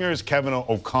 the Ringer's Kevin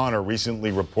O'Connor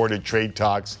recently reported trade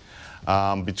talks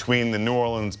between the New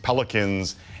Orleans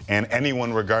Pelicans and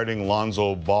anyone regarding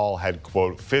Lonzo Ball had,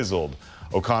 quote, fizzled.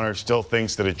 O'Connor still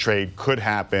thinks that a trade could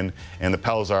happen, and the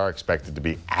Pels are expected to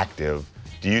be active.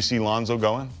 Do you see Lonzo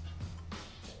going?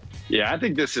 Yeah, I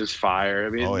think this is fire. I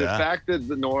mean, the fact that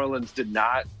the New Orleans did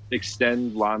not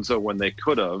extend Lonzo when they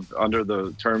could have under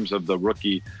the terms of the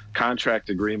rookie contract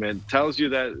agreement tells you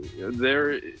that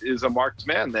there is a marked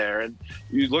man there. And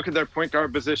you look at their point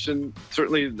guard position,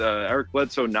 certainly Eric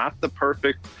Bledsoe, not the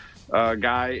perfect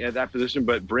guy at that position,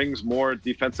 but brings more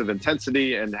defensive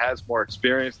intensity and has more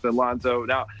experience than Lonzo.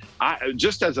 Now,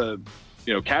 just as a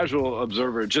casual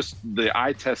observer, just the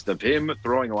eye test of him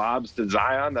throwing lobs to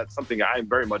Zion, that's something I'm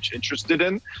very much interested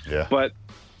in. Yeah. But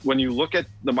when you look at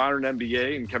the modern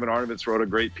NBA, and Kevin Arnovitz wrote a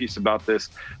great piece about this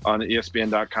on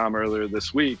ESPN.com earlier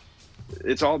this week,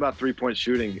 it's all about three-point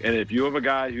shooting. And if you have a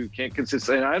guy who can't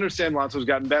consistently, and I understand Lonzo's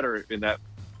gotten better in that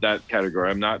category.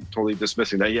 I'm not totally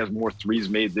dismissing that. He has more threes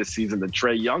made this season than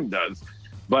Trae Young does.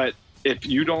 But if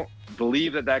you don't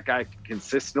believe that guy can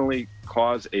consistently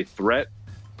cause a threat,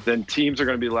 then teams are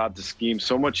going to be allowed to scheme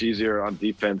so much easier on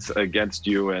defense against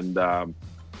you. And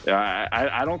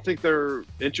I don't think they're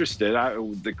interested.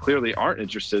 They clearly aren't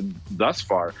interested thus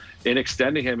far in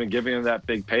extending him and giving him that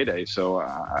big payday. So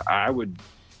I would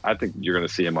I think you're going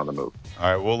to see him on the move.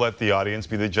 All right, we'll let the audience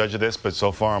be the judge of this, but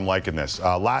so far I'm liking this.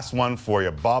 Last one for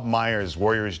you. Bob Myers,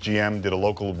 Warriors GM, did a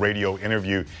local radio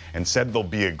interview and said they'll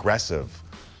be aggressive.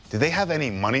 Do they have any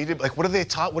money to, like, what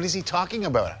is he talking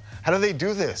about? How do they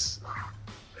do this?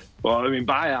 Well, I mean,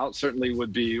 buyout certainly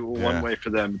would be one way for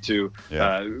them to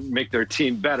make their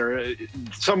team better.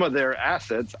 Some of their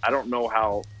assets, I don't know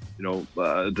how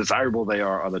desirable they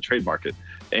are on the trade market.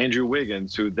 Andrew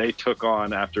Wiggins, who they took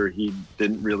on after he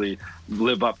didn't really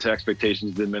live up to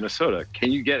expectations in Minnesota.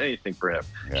 Can you get anything for him?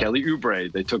 Yeah. Kelly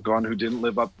Oubre, they took on, who didn't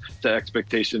live up to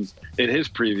expectations in his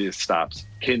previous stops.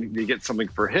 Can you get something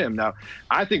for him? Now,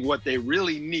 I think what they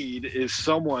really need is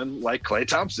someone like Klay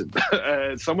Thompson,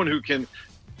 someone who can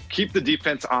keep the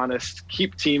defense honest,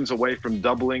 keep teams away from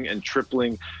doubling and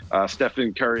tripling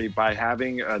Stephen Curry by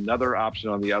having another option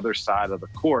on the other side of the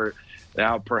court.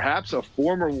 Now, perhaps a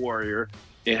former Warrior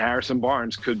in Harrison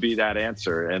Barnes could be that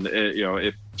answer. And,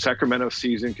 if Sacramento's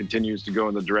season continues to go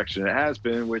in the direction it has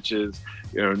been, which is,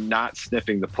 not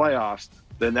sniffing the playoffs,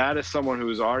 then that is someone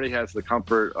who already has the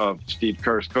comfort of Steve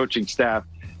Kerr's coaching staff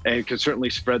and can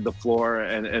certainly spread the floor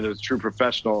and is a true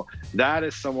professional. That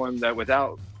is someone that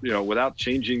without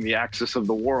changing the axis of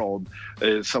the world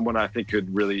is someone I think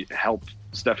could really help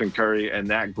Stephen Curry and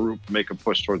that group make a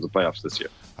push towards the playoffs this year.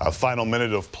 Final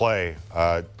minute of play.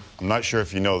 I'm not sure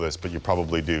if you know this, but you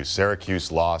probably do.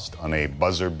 Syracuse lost on a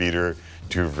buzzer beater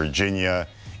to Virginia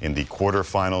in the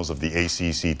quarterfinals of the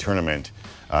ACC tournament.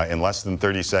 In less than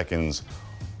 30 seconds,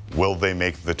 will they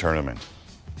make the tournament?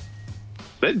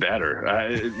 They better.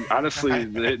 Honestly,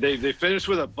 they finished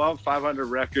with above 500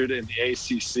 record in the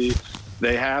ACC.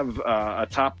 They have a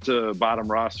top to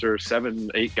bottom roster,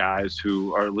 7-8 guys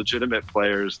who are legitimate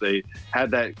players. They had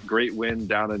that great win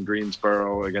down in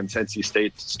Greensboro against NC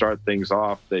State to start things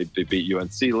off. They beat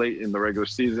UNC late in the regular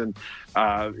season.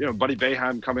 Buddy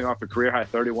Boeheim coming off a career-high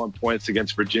 31 points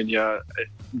against Virginia.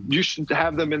 You should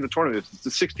have them in the tournament. It's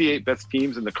the 68 best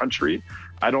teams in the country.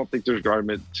 I don't think there's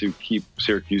argument to keep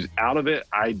Syracuse out of it.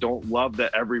 I don't love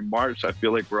that every March I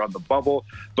feel like we're on the bubble.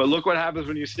 But look what happens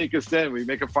when you sneak us in. We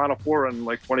make a Final Four in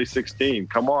like 2016.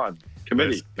 Come on.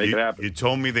 Committee, make it happen. You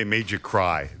told me they made you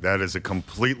cry. That is a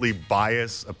completely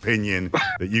biased opinion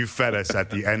that you fed us at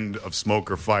the end of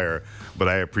Smoke or Fire, but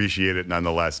I appreciate it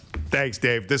nonetheless. Thanks,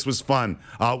 Dave. This was fun.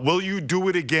 Will you do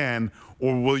it again,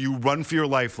 or will you run for your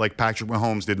life like Patrick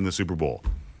Mahomes did in the Super Bowl?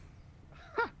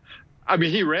 I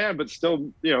mean, he ran, but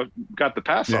still, got the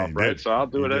pass off, right? So I'll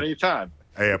do it anytime.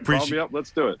 Hey, call me up.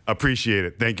 Let's do it. Appreciate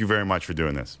it. Thank you very much for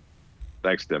doing this.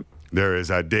 Thanks, Tim. There is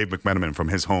Dave McMenamin from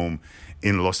his home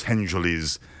in Los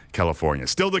Angeles, California.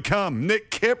 Still to come,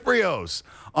 Nick Kypreos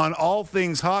on all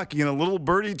things hockey. And a little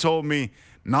birdie told me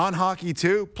non-hockey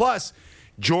too. Plus,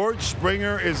 George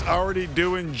Springer is already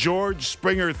doing George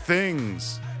Springer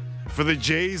things for the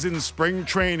Jays in spring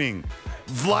training.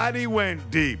 Vladdy went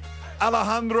deep.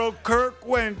 Alejandro Kirk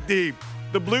went deep.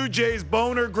 The Blue Jays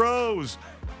boner grows.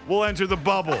 We'll enter the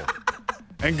bubble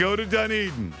and go to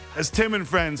Dunedin as Tim and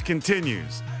Friends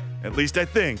continues. At least I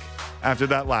think, after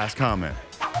that last comment.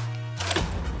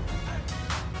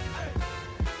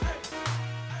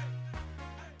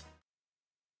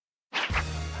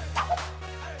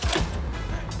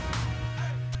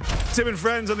 Tim and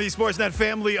Friends on the Sportsnet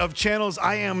family of channels.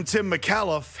 I am Tim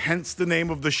McAuliffe, hence the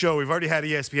name of the show. We've already had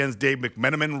ESPN's Dave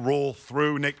McMenamin roll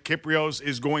through. Nick Kypreos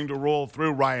is going to roll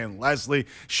through. Ryan Leslie,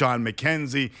 Sean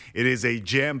McKenzie. It is a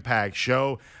jam-packed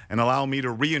show. And allow me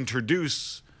to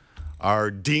reintroduce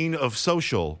our Dean of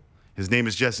Social. His name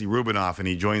is Jesse Rubinoff, and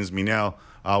he joins me now.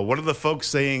 What are the folks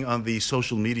saying on the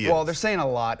social media? Well, they're saying a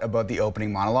lot about the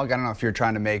opening monologue. I don't know if you're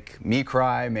trying to make me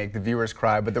cry, make the viewers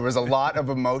cry, but there was a lot of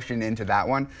emotion into that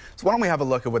one. So why don't we have a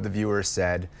look at what the viewers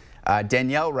said.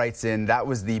 Danielle writes in, that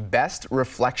was the best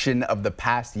reflection of the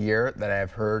past year that I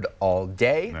have heard all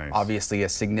day. Nice. Obviously a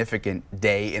significant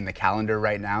day in the calendar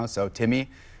right now. So Timmy,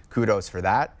 kudos for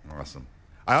that. Awesome.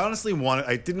 I honestly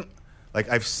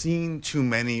I've seen too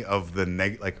many of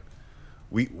the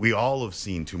we all have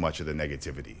seen too much of the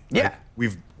negativity. Yeah.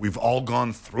 We've all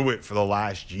gone through it for the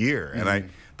last year. Mm-hmm. And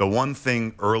the one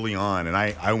thing early on, and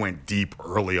I went deep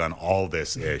early on all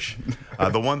this ish.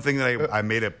 The one thing that I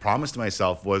made a promise to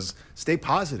myself was stay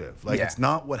positive. It's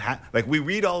not what we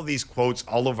read all these quotes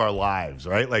all of our lives,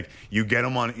 right? Like you get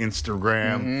them on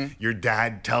Instagram. Mm-hmm. Your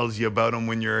dad tells you about them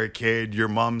when you're a kid. Your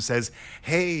mom says,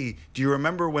 "Hey, do you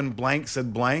remember when blank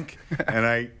said blank?"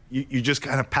 And you just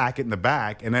kind of pack it in the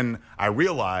back. And then I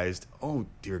realized, oh,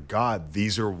 dear God,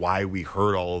 these are why we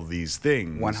heard all of these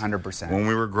things. 100%. When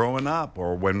we were growing up,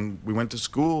 or when we went to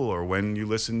school, or when you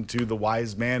listened to the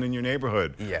wise man in your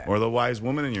neighborhood, or the wise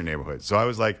woman in your neighborhood. So I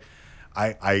was like,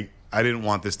 I I didn't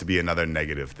want this to be another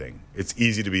negative thing. It's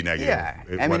easy to be negative. Yeah.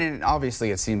 And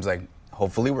obviously it seems like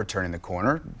hopefully we're turning the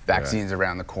corner. Vaccines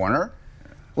around the corner.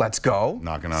 Let's go.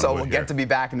 Knocking on So wood we'll get to be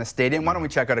back in the stadium. Why don't we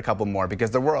check out a couple more?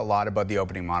 Because there were a lot about the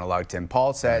opening monologue, Tim.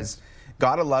 Paul says,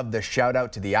 gotta love the shout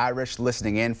out to the Irish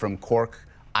listening in from Cork,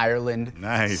 Ireland.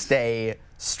 Nice. Stay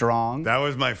strong. That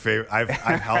was my favorite. I've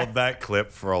held that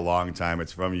clip for a long time.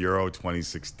 It's from Euro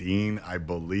 2016, I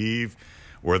believe,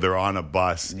 where they're on a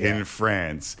bus in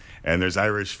France, and there's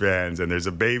Irish fans, and there's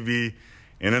a baby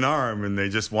in an arm, and they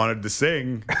just wanted to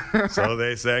sing, so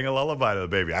they sang a lullaby to the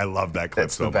baby. I love that clip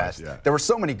so much. Yeah. There were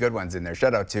so many good ones in there.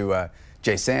 Shout out to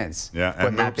Jay Sands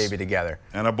putting that baby together.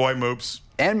 And our boy Moops.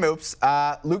 And Moops.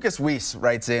 Lucas Weiss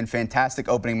writes in, fantastic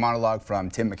opening monologue from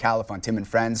Tim McAuliffe on Tim and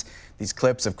Friends. These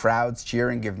clips of crowds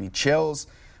cheering give me chills.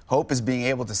 Hope is being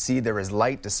able to see there is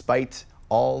light despite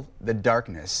all the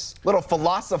darkness. Little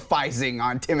philosophizing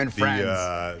on Tim and Friends.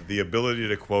 The ability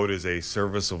to quote is a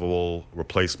serviceable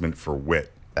replacement for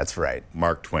wit. That's right.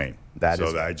 Mark Twain.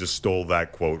 I just stole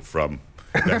that quote from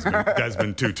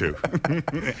Desmond Tutu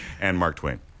and Mark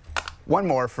Twain. One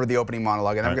more for the opening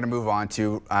monologue, and I'm going to move on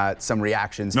to some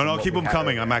reactions. No, keep them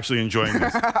coming. I'm actually enjoying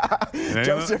this.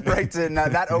 Joseph writes in,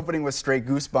 that opening was straight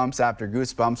goosebumps after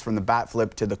goosebumps from the bat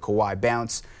flip to the Kawhi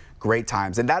bounce. Great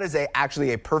times. And that is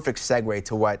actually a perfect segue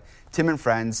to what Tim and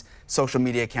Friends social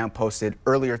media account posted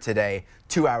earlier today,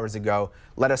 2 hours ago.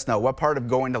 Let us know, what part of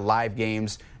going to live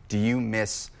games do you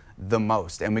miss the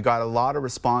most? And we got a lot of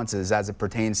responses as it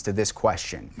pertains to this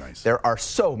question. Nice. There are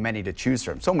so many to choose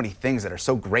from, so many things that are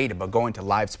so great about going to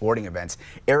live sporting events.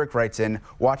 Eric writes in,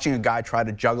 watching a guy try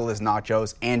to juggle his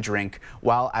nachos and drink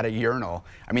while at a urinal.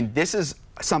 I mean, this is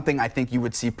something I think you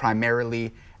would see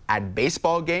primarily at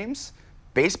baseball games.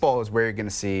 Baseball is where you're going to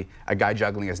see a guy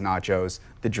juggling his nachos,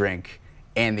 the drink,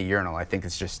 and the urinal. I think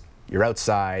it's just, you're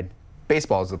outside.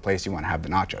 Baseball is the place you want to have the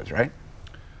nachos, right?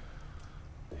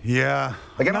 Yeah.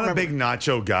 I'm not a big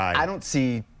nacho guy. I don't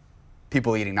see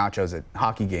people eating nachos at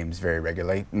hockey games very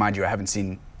regularly. Mind you, I haven't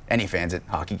seen any fans at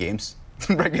hockey games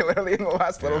regularly in the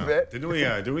last little bit.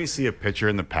 Didn't we see a picture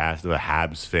in the past of a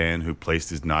Habs fan who placed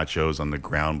his nachos on the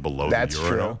ground below the urinal? That's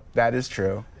true. That is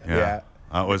true. Yeah.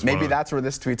 Maybe that's where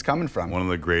this tweet's coming from. One of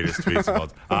the greatest tweets of all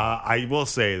time. I will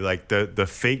say, like, the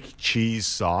fake cheese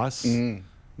sauce,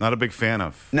 not a big fan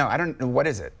of. No, I don't know. What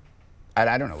is it?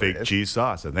 I don't know what it is. Fake cheese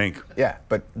sauce, I think. Yeah,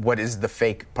 but what is the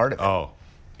fake part of it? Oh,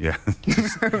 yeah.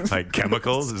 Like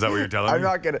chemicals? Is that what you're telling me?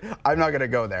 I'm not gonna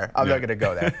go there. I'm not gonna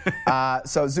go there.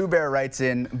 So Zubair writes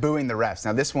in, booing the refs.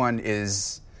 Now this one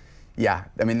is... Yeah,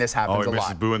 I mean, this happens a lot. Oh, he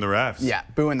misses booing the refs. Yeah,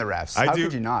 booing the refs. How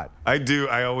could you not? I do.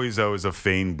 I was a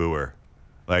feign booer.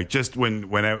 Like, just when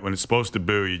it's supposed to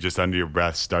boo, you just under your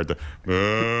breath start the.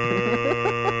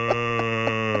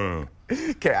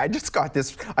 Okay, I just got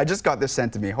this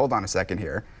sent to me. Hold on a second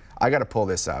here. I got to pull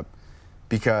this up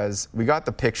because we got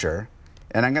the picture,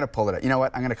 and I'm going to pull it up. You know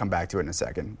what? I'm going to come back to it in a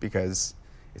second because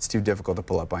it's too difficult to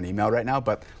pull up on email right now.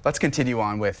 But let's continue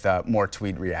on with more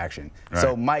tweet reaction. Right.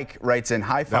 So Mike writes in,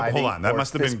 high-fiving. Hold on. That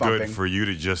must have been good for you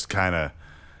to just kind of.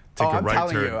 I'm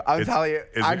telling you.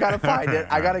 I got to find it.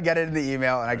 I got to get it in the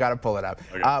email, and I got to pull it up.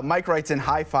 Okay. Mike writes in,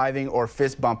 high-fiving or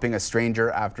fist-bumping a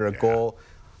stranger after a goal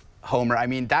homer. I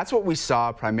mean, that's what we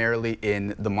saw primarily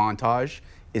in the montage,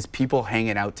 is people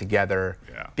hanging out together,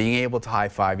 being able to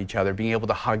high-five each other, being able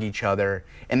to hug each other.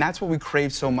 And that's what we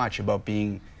crave so much about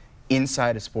being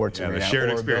inside a sports arena. The shared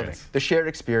experience. The shared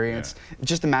experience.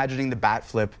 Just imagining the bat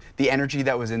flip, the energy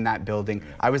that was in that building.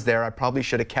 I was there. I probably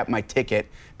should have kept my ticket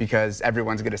because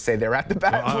everyone's going to say they're at the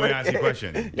bat flip. Let me ask you a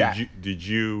question. Did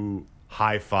you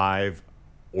high five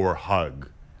or hug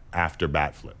after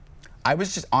bat flip? I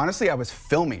was just, honestly, I was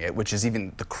filming it, which is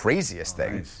even the craziest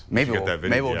thing. Nice. Maybe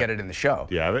we'll get it in the show.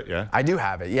 Do you have it? Yeah. I do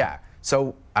have it, yeah.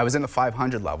 So I was in the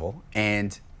 500 level,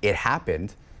 and it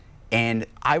happened. And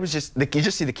I was just, you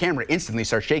just see the camera instantly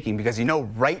start shaking because you know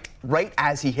right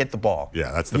as he hit the ball.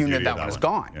 Yeah, that's the beauty of that one was one.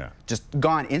 gone. Yeah. Just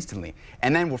gone instantly.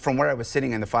 And then from where I was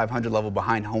sitting in the 500 level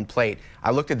behind home plate,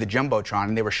 I looked at the Jumbotron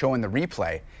and they were showing the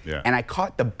replay. Yeah. And I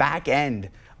caught the back end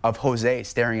of Jose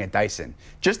staring at Dyson.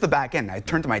 Just the back end. I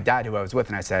turned to my dad who I was with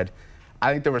and I said,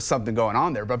 I think there was something going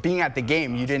on there. But being at the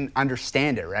game, you didn't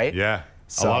understand it, right? Yeah.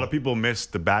 So, a lot of people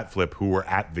missed the bat flip who were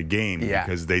at the game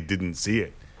because they didn't see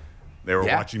it. They were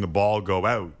watching the ball go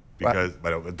out because.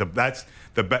 But that's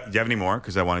the. Do you have any more?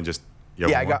 Because I want to just.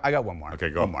 I got one more.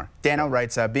 Okay, go. One more. Dano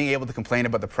writes, being able to complain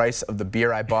about the price of the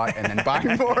beer I bought and then buy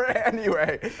more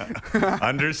anyway.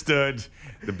 Understood.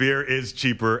 The beer is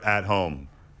cheaper at home.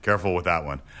 Careful with that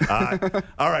one.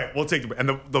 All right, we'll take the. And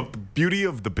the beauty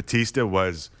of the Batista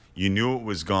was you knew it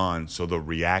was gone, so the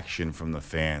reaction from the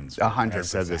fans. 100%. I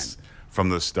said this from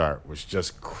the start was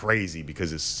just crazy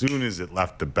because as soon as it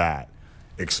left the bat,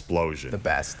 explosion. The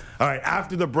best. All right,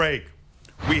 after the break,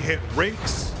 we hit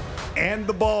rinks and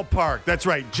the ballpark. That's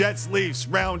right, Jets Leafs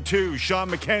round 2. Sean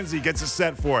McKenzie gets a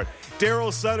set for it.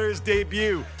 Daryl Sutter's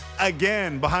debut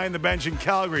again behind the bench in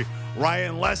Calgary.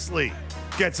 Ryan Leslie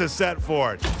gets a set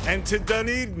for it. And to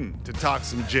Dunedin to talk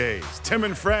some Jays. Tim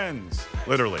and Friends,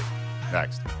 literally.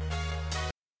 Next.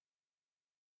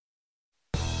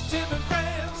 Tim and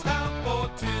Friends, time for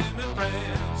Tim and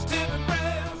Friends. Tim and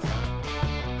Friends.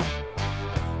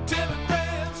 Tim and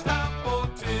Friends, time for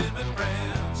Tim and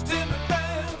Friends. Tim and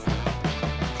Friends.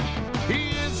 He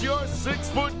is your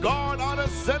 6-foot guard on a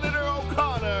Senator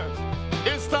O'Connor.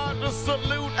 It's time to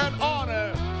salute and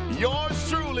honor yours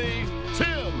truly,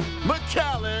 Tim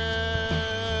McCallum.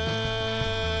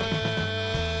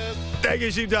 Thank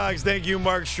you, Sheepdogs. Thank you,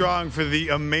 Mark Strong, for the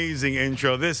amazing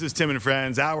intro. This is Tim and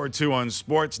Friends, Hour 2 on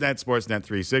Sportsnet, Sportsnet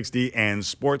 360, and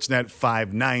Sportsnet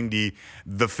 590,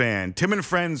 The Fan. Tim and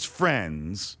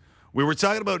Friends, we were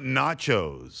talking about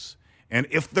nachos and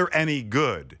if they're any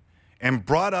good, and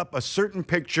brought up a certain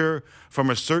picture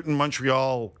from a certain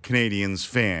Montreal Canadiens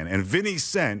fan. And Vinny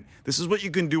sent, this is what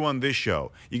you can do on this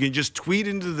show. You can just tweet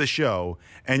into the show,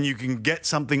 and you can get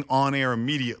something on air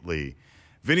immediately.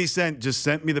 Vinny just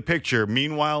sent me the picture.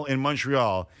 Meanwhile, in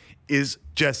Montreal, is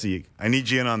Jesse. I need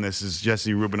you in on this. Is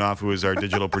Jesse Rubinoff, who is our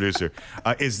digital producer.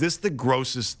 Is this the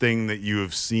grossest thing that you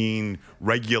have seen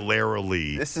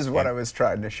regularly? This is what I was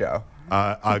trying to show.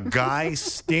 A guy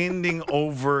standing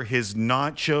over his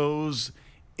nachos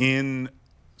in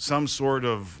some sort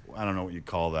of, I don't know what you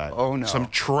call that. Oh, no. Some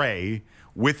tray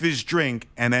with his drink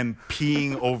and then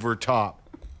peeing over top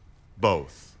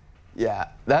both. Yeah,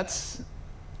 that's...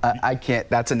 I can't.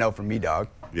 That's a no from me, dog.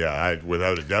 Yeah,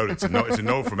 without a doubt, it's a no. It's a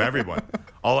no from everyone.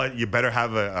 You better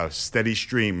have a steady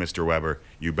stream, Mr. Weber.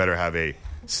 You better have a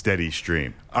steady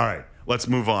stream. All right, let's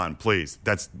move on, please.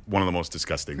 That's one of the most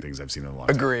disgusting things I've seen in a long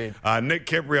time. Agreed. Nick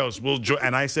Kiprios will join,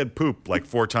 and I said poop like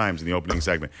 4 times in the opening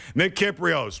segment. Nick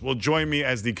Kiprios will join me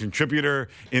as the contributor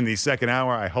in the second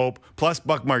hour, I hope. Plus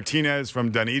Buck Martinez from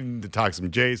Dunedin to talk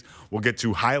some Jays. We'll get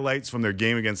to highlights from their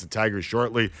game against the Tigers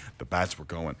shortly. The bats were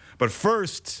going. But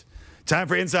first, time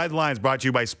for Inside the Lines, brought to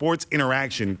you by Sports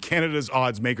Interaction, Canada's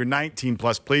odds maker. 19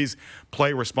 plus. Please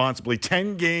play responsibly.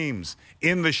 10 games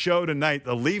in the show tonight.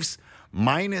 The Leafs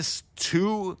minus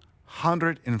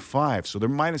 205. So they're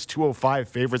minus 205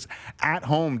 favorites at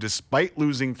home despite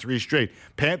losing 3 straight.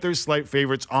 Panthers slight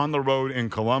favorites on the road in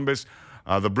Columbus.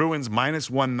 The Bruins minus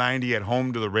 190 at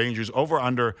home to the Rangers. Over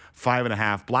under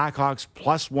 5.5. Blackhawks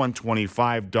plus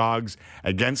 125. Dogs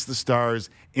against the Stars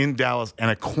in Dallas. And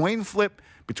a coin flip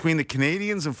between the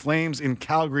Canadiens and Flames in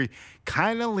Calgary.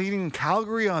 Kind of leading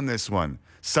Calgary on this one.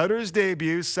 Sutter's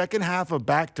debut, second half of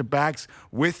back-to-backs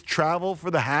with travel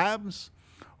for the Habs.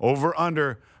 Over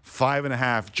under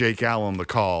 5.5. Jake Allen, the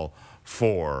call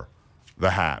for the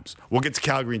Habs. We'll get to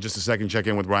Calgary in just a second. Check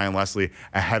in with Ryan Leslie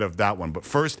ahead of that one. But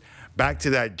first, back to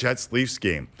that Jets-Leafs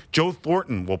game. Joe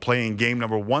Thornton will play in game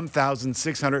number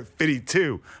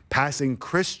 1,652, passing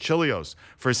Chris Chelios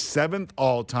for 7th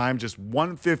all-time, just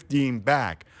 115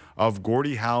 back of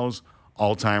Gordie Howe's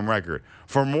all-time record.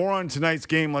 For more on tonight's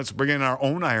game, let's bring in our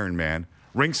own Iron Man,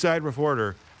 ringside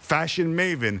reporter, fashion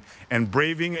maven, and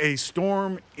braving a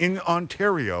storm in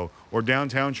Ontario or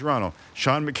downtown Toronto,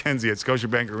 Sean McKenzie at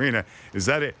Scotiabank Arena. Is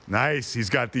that it? Nice. He's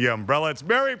got the umbrella. It's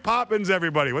Mary Poppins,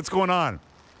 everybody. What's going on?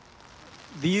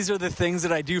 These are the things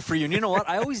that I do for you. And you know what?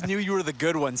 I always knew you were the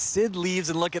good one. Sid leaves,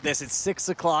 and look at this. It's 6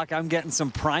 o'clock. I'm getting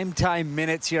some primetime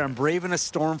minutes here. I'm braving a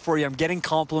storm for you. I'm getting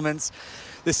compliments.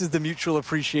 This is the Mutual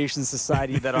Appreciation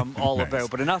Society that I'm all nice. about.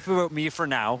 But enough about me for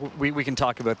now. We can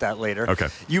talk about that later. Okay.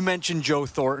 You mentioned Joe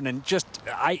Thornton, and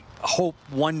I hope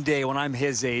one day when I'm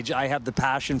his age, I have the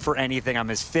passion for anything.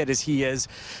 I'm as fit as he is.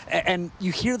 And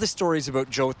you hear the stories about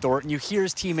Joe Thornton. You hear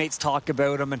his teammates talk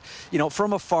about him. And,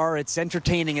 from afar, it's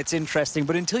entertaining, it's interesting.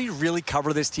 But until you really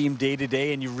cover this team day to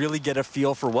day and you really get a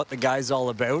feel for what the guy's all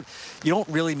about, you don't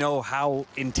really know how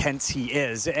intense he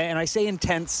is. And I say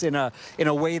intense in a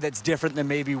way that's different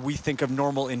than maybe we think of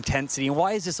normal intensity. And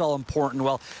why is this all important?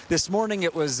 Well, this morning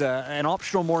it was an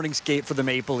optional morning skate for the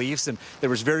Maple Leafs, and there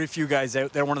was very few guys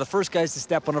out there. One of the first guys to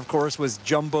step on, of course, was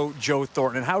Jumbo Joe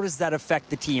Thornton. And how does that affect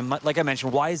the team? Like I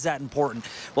mentioned, why is that important?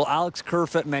 Well, Alex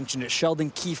Kerfoot mentioned it. Sheldon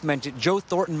Keefe mentioned it. Joe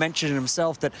Thornton mentioned it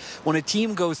himself, that when a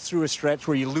team goes through a stretch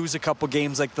where you lose a couple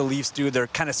games like the Leafs do, they're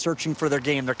kind of searching for their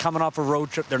game. They're coming off a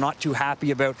road trip they're not too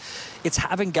happy about. It's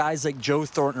having guys like Joe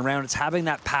Thornton around. It's having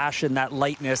that passion, that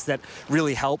lightness that really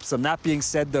really helps them. That being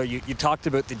said, though, you talked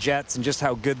about the Jets and just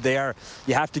how good they are.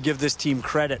 You have to give this team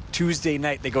credit. Tuesday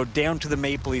night, they go down to the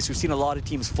Maple Leafs. We've seen a lot of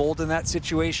teams fold in that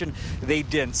situation. They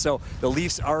didn't. So the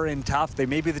Leafs are in tough. They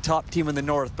may be the top team in the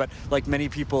North, but like many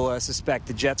people suspect,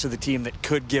 the Jets are the team that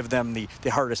could give them the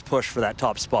hardest push for that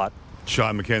top spot.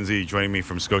 Sean McKenzie joining me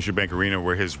from Scotiabank Arena,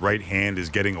 where his right hand is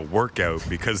getting a workout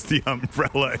because the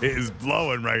umbrella is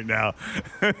blowing right now.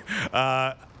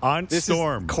 On this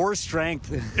Storm. Is core strength.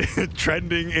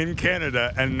 Trending in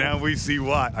Canada, and now we see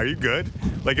what. Are you good?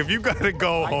 Like, if you got to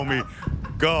go, homie,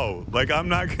 go. Like, I'm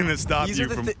not going to stop you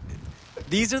from...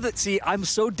 These are see, I'm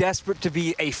so desperate to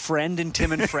be a friend in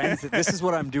Tim and Friends that this is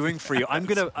what I'm doing for you. I'm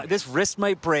going to, this wrist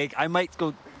might break. I might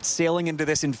go sailing into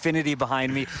this infinity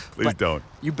behind me. Please don't.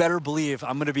 You better believe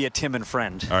I'm going to be a Tim and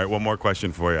Friend. All right, one more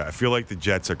question for you. I feel like the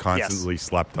Jets are constantly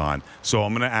slept on. So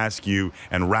I'm going to ask you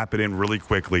and wrap it in really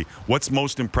quickly. What's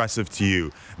most impressive to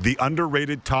you? The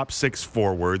underrated top 6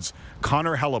 forwards,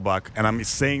 Connor Hellebuyck, and I'm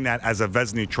saying that as a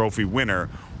Vezina Trophy winner,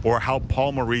 or how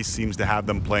Paul Maurice seems to have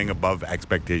them playing above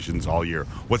expectations all year?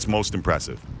 What's most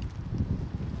impressive?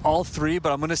 All 3,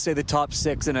 but I'm going to say the top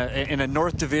 6 in a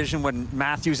North Division when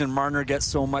Matthews and Marner get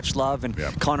so much love, and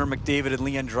Connor McDavid and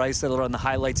Leon Draisaitl are on the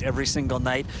highlights every single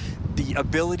night. The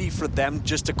ability for them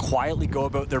just to quietly go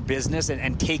about their business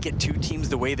and take it to teams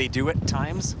the way they do at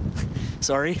times.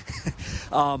 Sorry.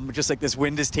 Just like this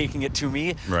wind is taking it to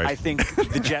me. Right. I think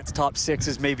the Jets' top 6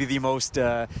 is maybe the most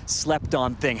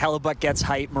slept-on thing. Hellebuyck gets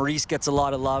hype. Maurice gets a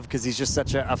lot of love because he's just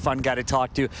such a fun guy to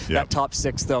talk to. That top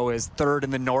 6, though, is 3rd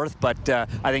in the North, but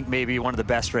I think maybe one of the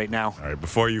best right now. All right,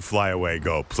 before you fly away,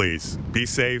 go, please. Be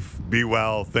safe, be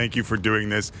well. Thank you for doing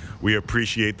this. We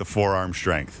appreciate the forearm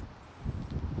strength.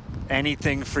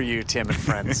 Anything for you, Tim and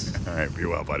Friends. All right, be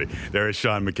well, buddy. There is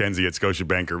Sean McKenzie at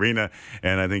Scotiabank Arena,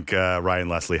 and I think Ryan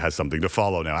Leslie has something to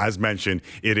follow now. As mentioned,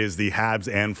 it is the Habs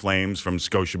and Flames from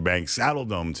Scotiabank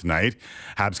Saddledome tonight.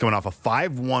 Habs coming off a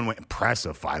 5-1 win,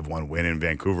 impressive 5-1 win in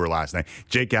Vancouver last night.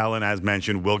 Jake Allen, as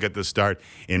mentioned, will get the start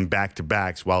in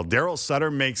back-to-backs, while Daryl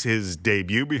Sutter makes his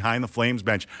debut behind the Flames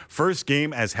bench. First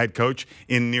game as head coach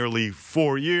in nearly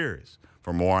 4 years.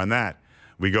 For more on that,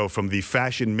 we go from the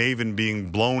fashion maven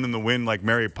being blown in the wind like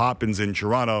Mary Poppins in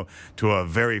Toronto to a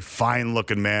very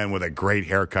fine-looking man with a great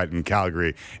haircut in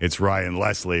Calgary. It's Ryan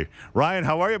Leslie. Ryan,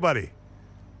 how are you, buddy?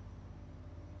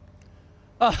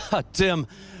 Tim,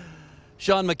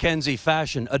 Sean McKenzie,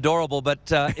 fashion, adorable, but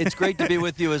it's great to be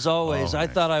with you as always. I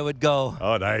thought I would go.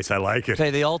 Oh, nice. I like it. Pay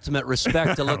the ultimate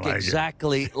respect to look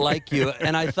exactly like you.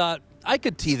 And I thought I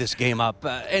could tee this game up.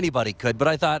 Anybody could. But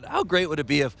I thought, how great would it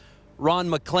be if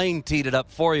Ron MacLean teed it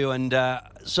up for you, and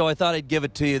so I thought I'd give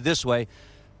it to you this way.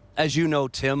 As you know,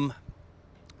 Tim,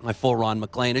 my full Ron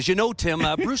MacLean. As you know, Tim,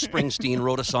 Bruce Springsteen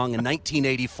wrote a song in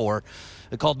 1984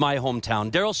 called My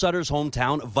Hometown. Daryl Sutter's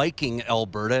hometown, Viking,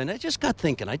 Alberta, and I just got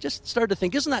thinking. I just started to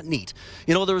think, isn't that neat?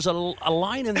 You know, there was a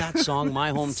line in that song,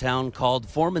 My Hometown, called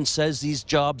Foreman Says These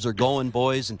Jobs Are Going,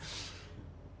 Boys, and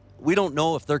we don't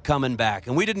know if they're coming back.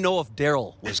 And we didn't know if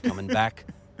Daryl was coming back.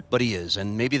 But he is,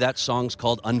 and maybe that song's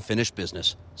called Unfinished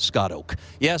Business. Scott Oak.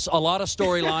 Yes, a lot of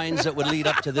storylines that would lead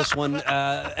up to this one,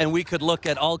 and we could look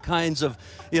at all kinds of,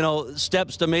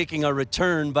 steps to making a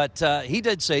return, but he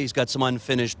did say he's got some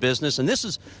unfinished business, and this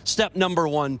is step number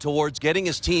 1 towards getting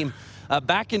his team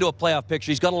back into a playoff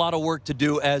picture. He's got a lot of work to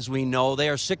do, as we know. They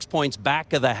are 6 points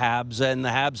back of the Habs, and the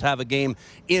Habs have a game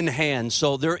in hand.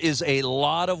 So there is a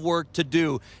lot of work to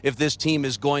do if this team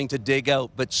is going to dig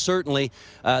out. But certainly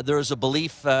there is a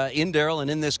belief in Daryl and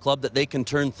in this club that they can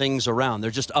turn things around. They're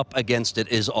just up against it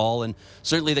is all. And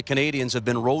certainly the Canadians have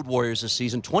been road warriors this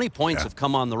season. 20 points have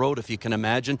come on the road, if you can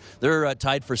imagine. They're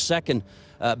tied for second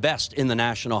best in the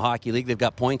National Hockey League. They've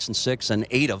got points in 6 and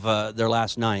 8 of their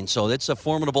last 9. So it's a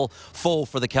formidable foe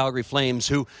for the Calgary Flames,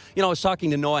 who, I was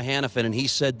talking to Noah Hannafin, and he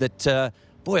said that,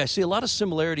 I see a lot of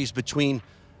similarities between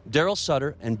Daryl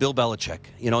Sutter and Bill Belichick.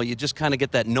 You just kind of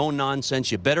get that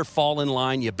no-nonsense. You better fall in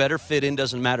line. You better fit in.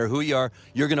 Doesn't matter who you are.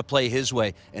 You're going to play his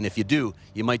way. And if you do,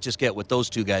 you might just get what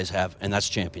those two guys have, and that's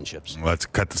championships. Let's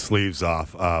cut the sleeves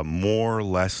off. More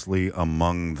Leslie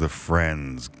among the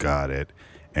friends. Got it.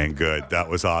 And good. That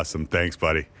was awesome. Thanks,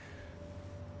 buddy.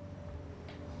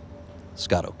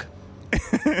 Scott Oak.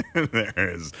 There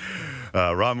is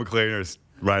Ron MacLean or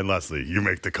Ryan Leslie. You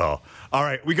make the call. All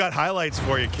right, we got highlights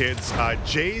for you, kids.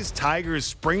 Jays Tigers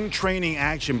spring training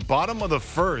action, bottom of the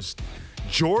first.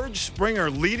 George Springer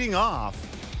leading off.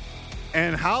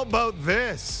 And how about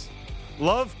this?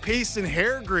 Love, peace, and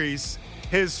hair grease.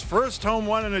 His first home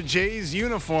run in a Jays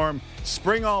uniform.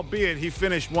 Spring, albeit he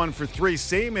finished 1 for 3.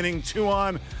 Same inning, 2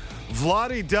 on.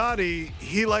 Vladdy Dottie,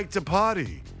 he liked to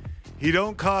potty. He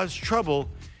don't cause trouble.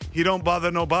 he don't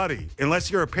bother nobody.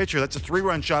 Unless you're a pitcher, that's a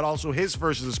 3-run shot. Also his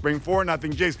first of the spring.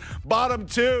 4-0 Jays. Bottom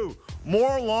 2,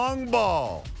 more long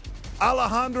ball.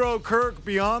 Alejandro Kirk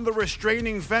beyond the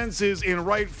restraining fences in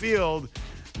right field.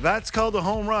 That's called a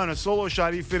home run, a solo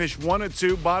shot. He finished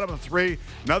 1-2, bottom of 3.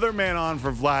 Another man on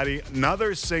for Vladdy.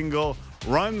 Another single.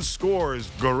 Run scores.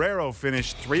 Guerrero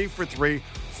finished 3 for 3.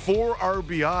 4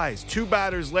 RBIs. 2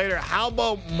 batters later. How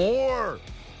about more?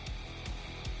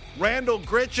 Randall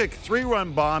Grichuk,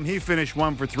 3-run bomb. He finished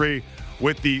 1 for 3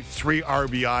 with the 3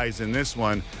 RBIs in this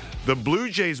one. The Blue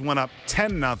Jays went up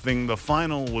 10-0. The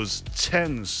final was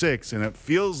 10-6, and it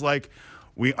feels like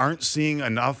we aren't seeing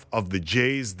enough of the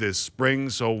Jays this spring,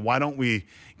 so why don't we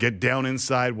get down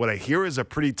inside what I hear is a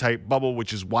pretty tight bubble,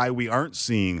 which is why we aren't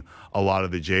seeing a lot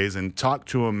of the Jays, and talk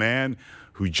to a man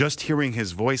who just hearing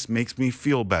his voice makes me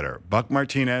feel better. Buck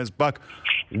Martinez. Buck,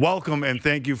 welcome, and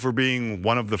thank you for being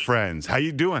one of the friends. How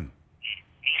you doing?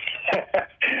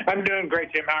 I'm doing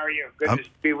great, Tim. How are you? Good to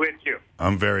be with you.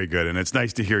 I'm very good, and it's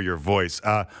nice to hear your voice.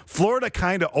 Florida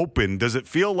kind of open. Does it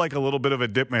feel like a little bit of a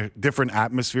different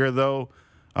atmosphere, though?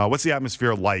 What's the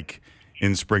atmosphere like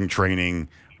in spring training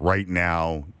right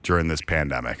now during this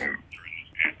pandemic?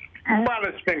 Well,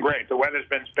 it's been great. The weather's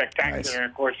been spectacular. Nice.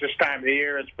 Of course, this time of the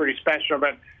year it's pretty special.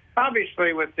 But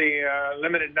obviously, with the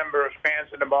limited number of fans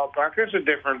in the ballpark, there's a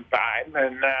different vibe.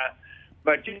 And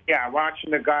but yeah,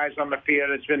 watching the guys on the field,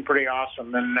 it's been pretty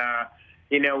awesome. And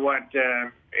you know what?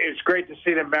 It's great to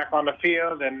see them back on the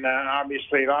field. And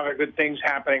obviously, a lot of good things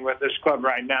happening with this club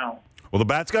right now. Well, the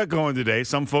bats got going today.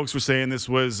 Some folks were saying this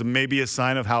was maybe a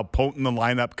sign of how potent the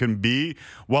lineup can be.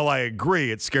 While I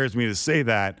agree, it scares me to say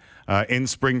that in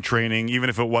spring training, even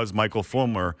if it was Michael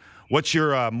Fulmer. What's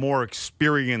your more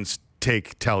experienced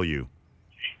take tell you?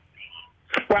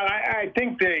 Well, I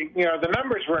think the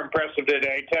numbers were impressive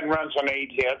today. 10 runs on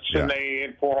 8 hits, and they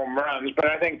had 4 home runs.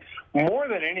 But I think more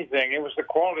than anything, it was the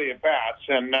quality of bats.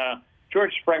 And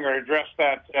George Springer addressed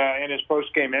that in his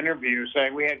post-game interview,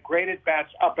 saying we had great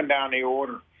at-bats up and down the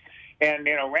order. And,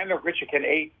 Randall Grichuk hit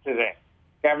 8 today.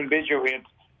 Gavin Biggio hit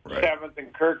 7th,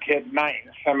 and Kirk hit 9th.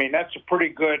 I mean, that's a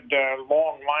pretty good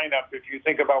long lineup if you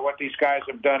think about what these guys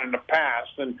have done in the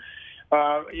past. And,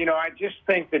 I just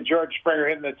think that George Springer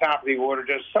hitting the top of the order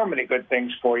does so many good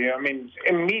things for you. I mean,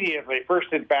 immediately, first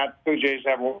at-bat, Blue Jays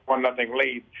have a 1-0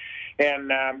 lead.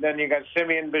 And then you got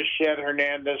Simeon, Bichette,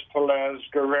 Hernandez, Tellez,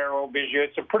 Guerrero, Biggio.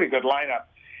 It's a pretty good lineup.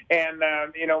 And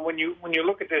when you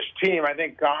look at this team, I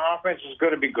think offense is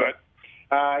going to be good.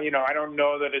 I don't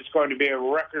know that it's going to be a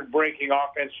record-breaking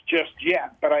offense just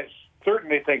yet, but I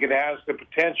certainly think it has the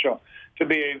potential to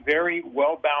be a very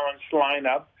well-balanced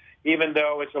lineup, even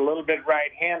though it's a little bit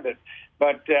right-handed.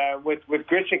 But with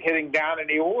Grichuk hitting down in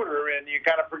the order, and you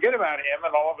kind of forget about him,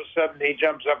 and all of a sudden he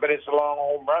jumps up and hits a long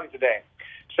home run today.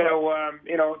 So,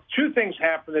 2 things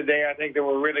happened today I think that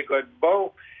were really good.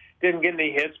 Bo didn't get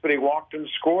any hits, but he walked and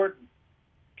scored.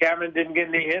 Gavin didn't get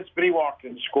any hits, but he walked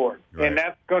and scored. Right. And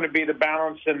that's going to be the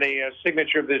balance and the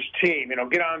signature of this team.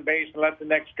 Get on base and let the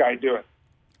next guy do it.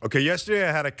 Okay, yesterday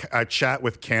I had a chat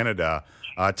with Canada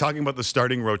talking about the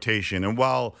starting rotation. And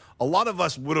while a lot of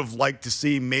us would have liked to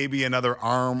see maybe another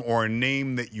arm or a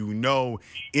name that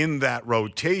in that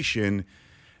rotation,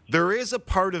 there is a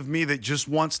part of me that just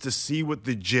wants to see what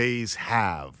the Jays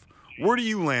have. Where do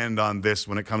you land on this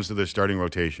when it comes to the starting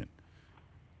rotation?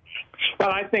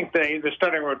 Well, I think the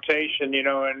starting rotation,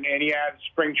 and he had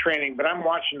spring training, but I'm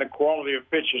watching the quality of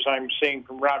pitches I'm seeing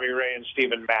from Robbie Ray and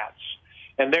Steven Matz.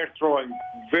 And they're throwing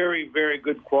very, very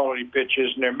good quality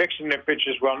pitches, and they're mixing their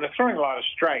pitches well, and they're throwing a lot of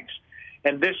strikes.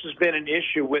 And this has been an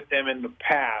issue with them in the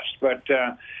past. But,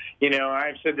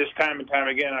 I've said this time and time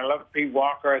again, I love Pete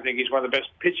Walker. I think he's one of the best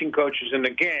pitching coaches in the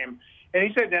game. And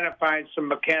he's identified some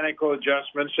mechanical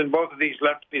adjustments, and both of these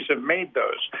lefties have made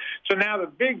those. So now the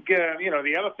big,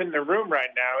 the elephant in the room right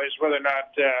now is whether or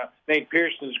not Nate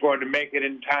Pearson is going to make it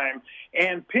in time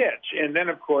and pitch. And then,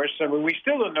 of course, we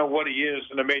still don't know what he is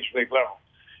in the major league level.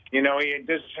 He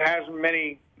just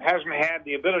hasn't had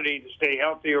the ability to stay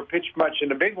healthy or pitch much in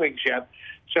the big leagues yet.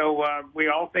 So we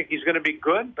all think he's going to be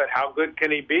good, but how good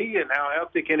can he be, and how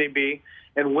healthy can he be,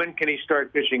 and when can he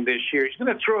start pitching this year? He's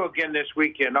going to throw again this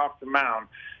weekend off the mound.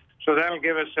 So that'll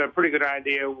give us a pretty good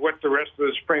idea of what the rest of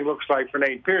the spring looks like for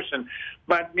Nate Pearson.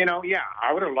 But,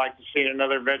 I would have liked to see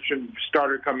another veteran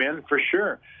starter come in for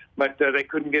sure. But they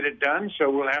couldn't get it done, so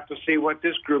we'll have to see what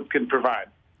this group can provide.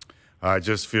 It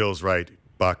just feels right.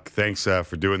 Buck, thanks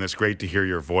for doing this. Great to hear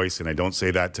your voice, and I don't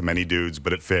say that to many dudes,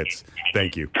 but it fits.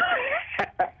 Thank you.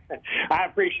 I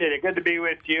appreciate it. Good to be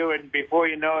with you, and before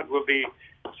you know it, we'll be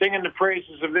singing the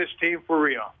praises of this team for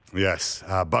real. Yes.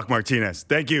 Buck Martinez,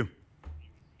 thank you.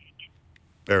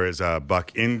 There is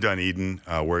Buck in Dunedin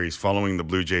where he's following the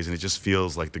Blue Jays, and it just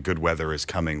feels like the good weather is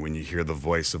coming when you hear the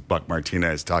voice of Buck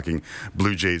Martinez talking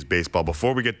Blue Jays baseball.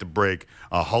 Before we get to break,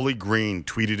 Holly Green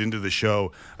tweeted into the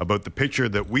show about the picture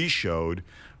that we showed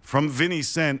from Vinny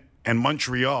Cent and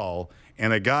Montreal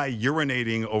and a guy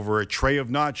urinating over a tray of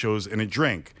nachos and a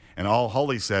drink. And all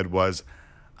Holly said was,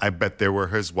 I bet they were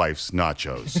his wife's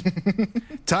nachos.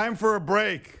 Time for a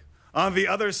break. On the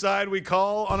other side, we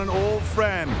call on an old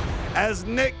friend as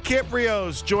Nick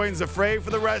Kypreos joins the fray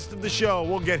for the rest of the show.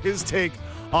 We'll get his take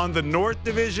on the North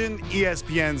Division,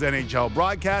 ESPN's NHL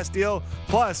broadcast deal.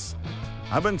 Plus,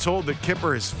 I've been told that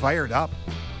Kipper is fired up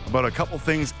about a couple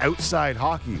things outside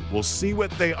hockey. We'll see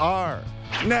what they are.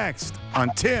 Next on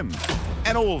Tim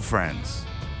and Old Friends.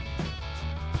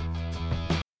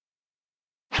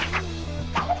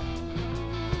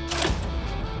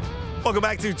 Welcome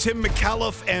back to Tim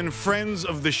McAuliffe and friends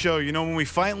of the show. You know, when we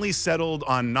finally settled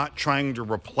on not trying to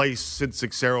replace Sid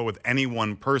Cicero with any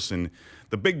one person,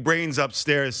 the big brains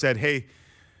upstairs said, hey,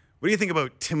 what do you think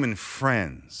about Tim and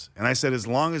Friends? And I said, as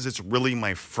long as it's really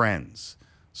my friends.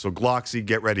 So Glocksy,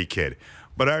 get ready, kid.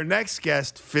 But our next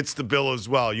guest fits the bill as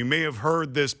well. You may have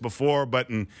heard this before, but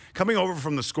in coming over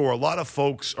from the Score, a lot of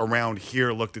folks around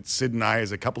here looked at Sid and I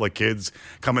as a couple of kids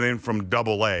coming in from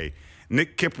Double-A.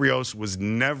 Nick Kypreos was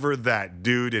never that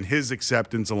dude, and his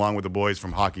acceptance, along with the boys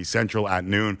from Hockey Central at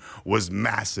noon, was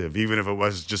massive, even if it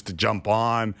was just to jump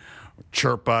on,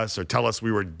 chirp us, or tell us we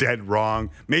were dead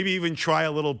wrong, maybe even try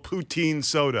a little poutine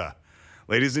soda.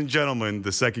 Ladies and gentlemen,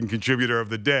 the second contributor of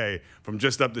the day from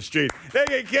just up the street,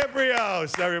 Nick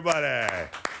Kypreos, everybody.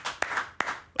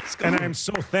 And I'm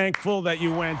so thankful that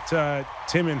you went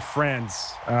Tim and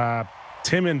Friends.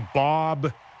 Tim and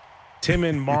Bob, Tim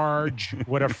and Marge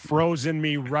would have frozen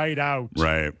me right out.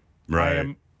 Right.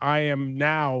 I am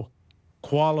now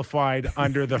qualified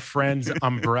under the Friends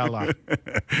umbrella.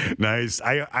 Nice.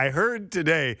 I heard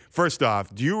today, first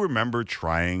off, do you remember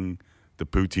trying the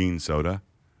poutine soda?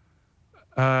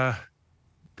 The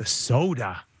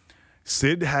soda.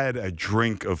 Sid had a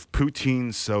drink of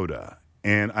poutine soda.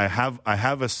 And I have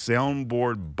a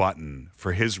soundboard button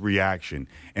for his reaction.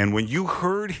 And when you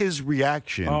heard his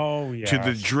reaction to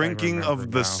the drinking of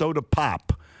the soda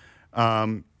pop,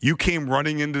 you came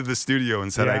running into the studio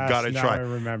and said, I got to try. I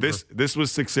remember. This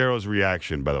was Cicero's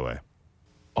reaction, by the way.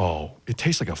 Oh, it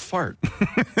tastes like a fart.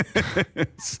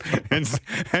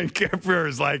 and Kemper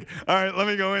is like, all right, let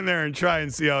me go in there and try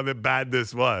and see how bad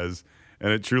this was.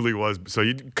 And it truly was. So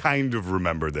you kind of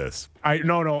remember this.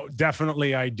 No,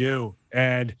 definitely I do.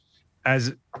 And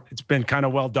as it's been kind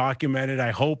of well documented,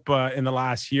 I hope in the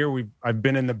last year I've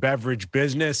been in the beverage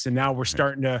business, and now we're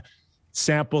starting to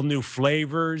sample new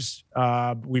flavors.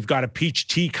 We've got a peach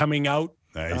tea coming out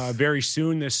very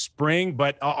soon this spring,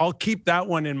 but I'll keep that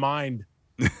one in mind.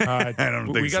 I don't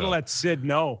think so. We got to let Sid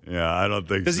know. Yeah, I don't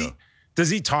think so.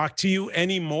 Does he talk to you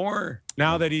anymore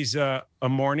now that he's a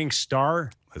morning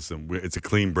star? Listen, it's a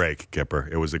clean break, Kipper.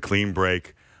 It was a clean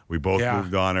break. We both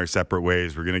moved on our separate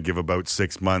ways. We're going to give about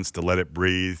 6 months to let it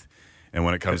breathe. And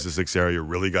when it comes to Cicero, you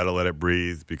really got to let it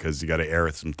breathe because you got to air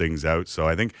some things out. So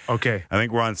I think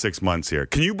we're on 6 months here.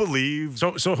 Can you believe?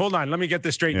 So hold on. Let me get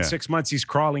this straight. In 6 months, he's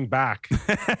crawling back.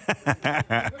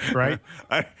 Right?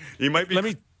 He might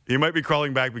be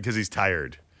crawling back because he's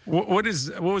tired. What was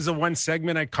the one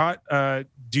segment I caught?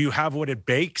 Do you have what it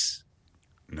bakes?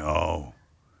 No.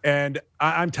 And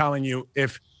I'm telling you,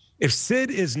 if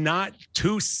Sid is not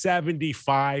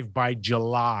 275 by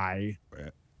July,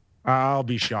 I'll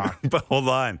be shocked. But hold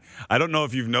on. I don't know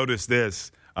if you've noticed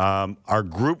this. Our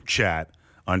group chat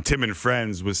on Tim and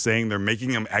Friends was saying they're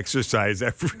making him exercise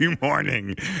every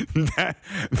morning.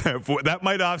 That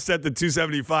might offset the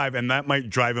 275, and that might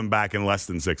drive him back in less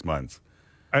than 6 months.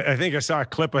 I think I saw a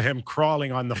clip of him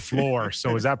crawling on the floor.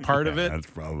 So is that part of it?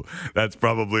 That's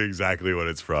probably exactly what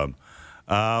it's from.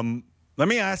 Let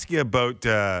me ask you about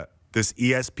this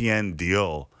ESPN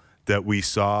deal that we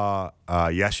saw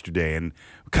yesterday, and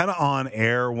kind of on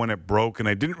air when it broke, and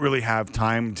I didn't really have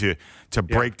time to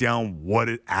break down what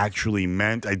it actually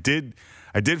meant. I did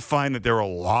find that there were a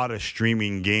lot of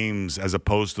streaming games as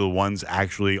opposed to the ones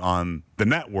actually on the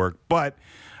network, but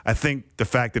I think the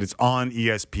fact that it's on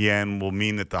ESPN will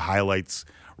mean that the highlights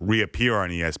reappear on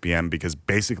ESPN because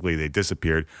basically they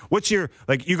disappeared. You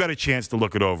got a chance to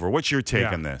look it over. What's your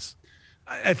take on this?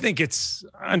 I think it's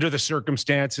under the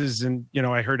circumstances, and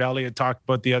I heard Elliot talk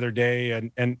about the other day,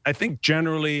 and I think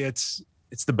generally it's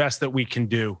the best that we can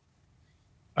do.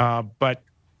 But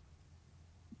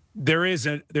there is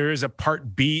a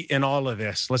part B in all of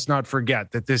this. Let's not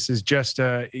forget that this is just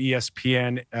a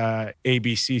ESPN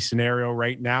ABC scenario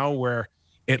right now where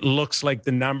it looks like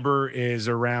the number is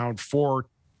around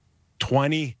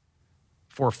 420,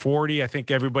 440. I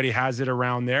think everybody has it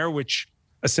around there, which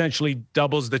essentially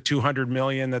doubles the $200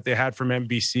 million that they had from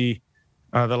NBC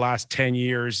the last 10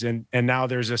 years. And now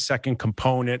there's a second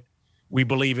component. We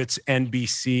believe it's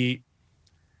NBC.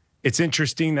 It's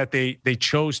interesting that they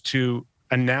chose to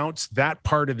announce that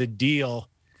part of the deal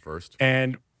first.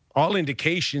 And all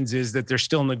indications is that they're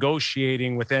still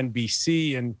negotiating with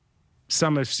NBC. And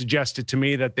some have suggested to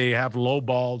me that they have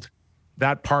lowballed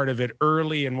that part of it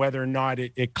early, and whether or not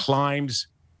it climbs.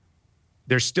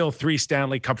 There's still 3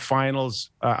 Stanley Cup finals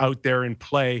out there in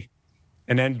play,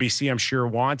 and NBC, I'm sure,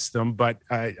 wants them. But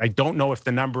I don't know if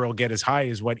the number will get as high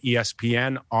as what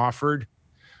ESPN offered.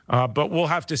 But we'll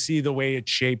have to see the way it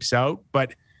shapes out.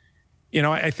 But, you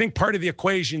know, I think part of the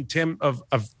equation, Tim, of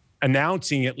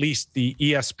announcing at least the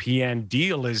ESPN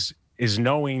deal is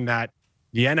knowing that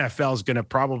the NFL is going to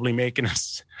probably make an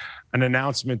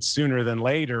announcement sooner than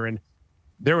later. And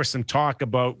there was some talk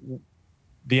about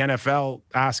the NFL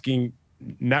asking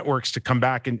networks to come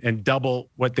back and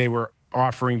double what they were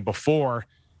offering before.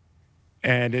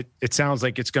 And it sounds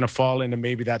like it's going to fall into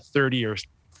maybe that 30 or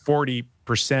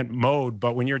 40% mode.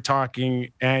 But when you're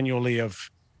talking annually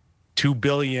of $2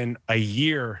 billion a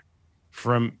year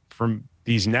from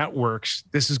these networks,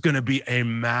 this is going to be a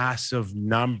massive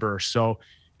number. So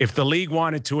if the league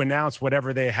wanted to announce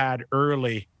whatever they had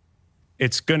early,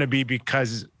 it's going to be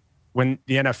because when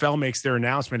the NFL makes their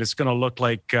announcement, it's going to look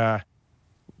like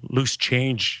loose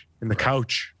change in the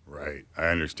couch. Right. I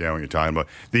understand what you're talking about.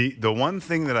 The one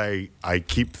thing that I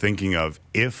keep thinking of,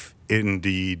 if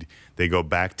indeed they go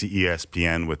back to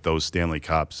ESPN with those Stanley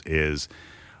Cups, is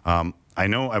I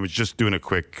know I was just doing a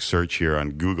quick search here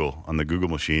on Google, on the Google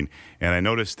machine, and I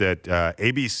noticed that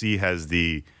ABC has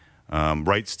the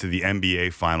rights to the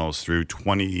NBA Finals through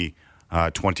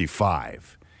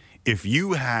 2025. If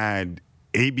you had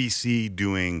ABC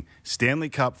doing Stanley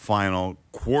Cup Final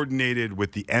coordinated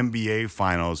with the NBA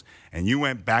Finals, and you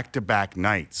went back-to-back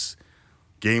nights,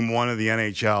 Game 1 of the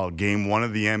NHL, Game 1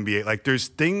 of the NBA, like there's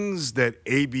things that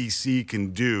ABC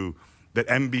can do that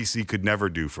NBC could never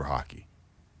do for hockey.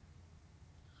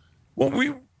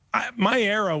 Well, my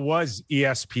era was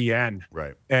ESPN,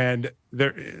 right? And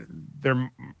the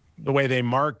way they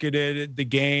marketed the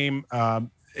game,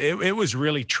 it was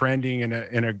really trending in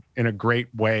a great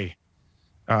way.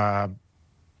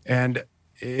 And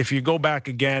if you go back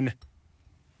again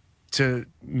to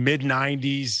mid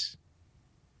 90s,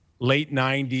 late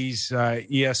 90s,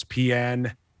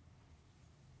 ESPN,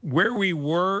 where we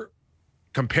were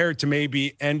compared to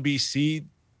maybe NBC,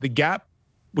 the gap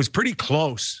was pretty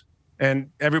close.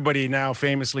 And everybody now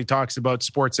famously talks about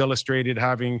Sports Illustrated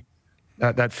having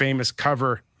that famous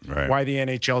cover, right. Why the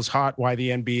NHL's hot, why the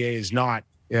NBA is not,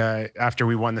 after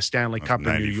we won the Stanley Cup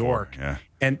in New York. Yeah.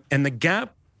 And the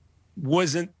gap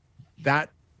wasn't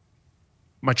that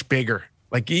much bigger.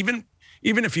 Like even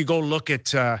if you go look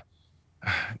at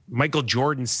Michael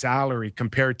Jordan's salary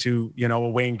compared to,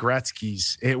 Wayne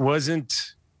Gretzky's, it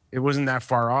wasn't that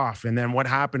far off. And then what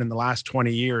happened in the last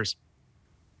 20 years,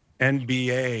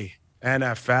 NBA,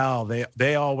 NFL,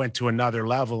 they all went to another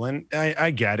level. And I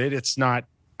get it. It's not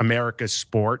America's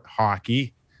sport,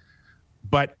 hockey,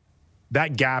 but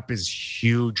that gap is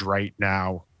huge right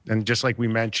now. And just like we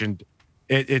mentioned,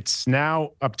 it's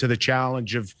now up to the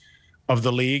challenge of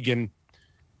the league. And,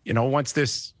 once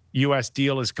this U.S.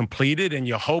 deal is completed, and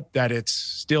you hope that it's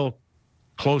still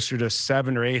closer to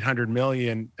 $700 or $800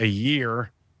 million a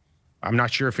year, I'm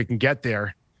not sure if it can get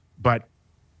there, but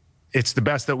it's the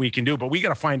best that we can do. But we got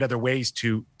to find other ways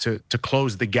to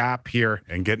close the gap here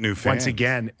and get new fans once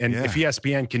again. And if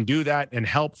ESPN can do that and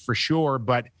help, for sure,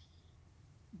 but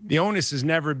the onus has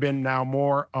never been now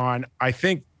more on, I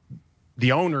think,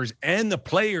 the owners and the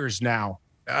players now.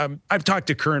 I've talked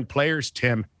to current players,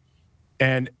 Tim,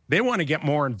 and they want to get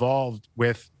more involved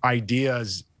with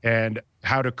ideas and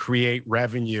how to create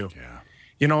revenue.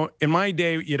 Yeah. In my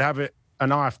day, you'd have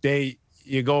an off day,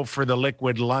 you go for the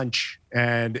liquid lunch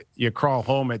and you crawl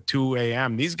home at 2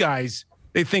 a.m. These guys,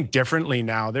 they think differently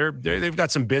now. They've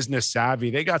got some business savvy.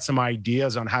 They got some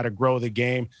ideas on how to grow the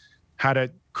game, how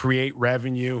to create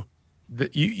revenue.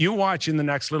 You watch in the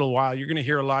next little while, you're going to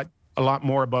hear a lot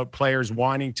more about players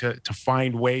wanting to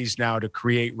find ways now to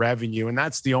create revenue. And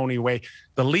that's the only way.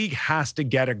 The league has to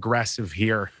get aggressive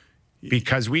here,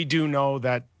 because we do know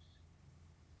that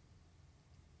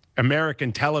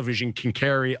American television can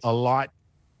carry a lot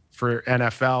for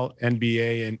NFL,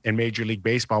 NBA, and Major League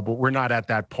Baseball, but we're not at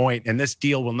that point. And this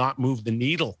deal will not move the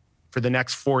needle for the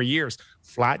next 4 years.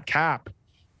 Flat cap.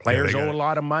 Players owe a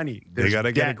lot of money. They got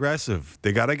to get aggressive.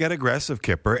 They got to get aggressive,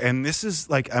 Kipper. And this is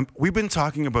like, we've been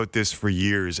talking about this for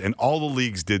years, and all the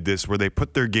leagues did this where they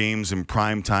put their games in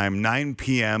prime time, 9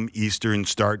 p.m. Eastern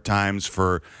start times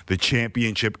for the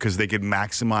championship because they could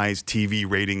maximize TV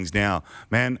ratings now.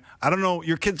 Man, I don't know.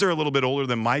 Your kids are a little bit older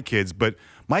than my kids, but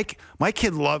my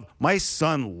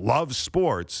son loves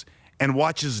sports and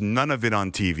watches none of it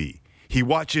on TV. He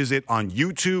watches it on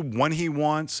YouTube when he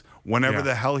wants, whenever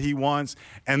the hell he wants,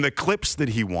 and the clips that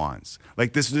he wants.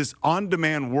 Like this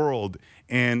on-demand world,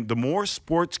 and the more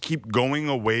sports keep going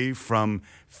away from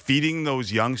feeding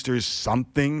those youngsters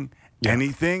something,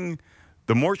 anything,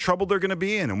 the more trouble they're going to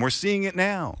be in, and we're seeing it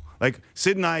now. Like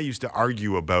Sid and I used to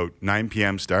argue about 9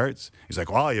 p.m. starts. He's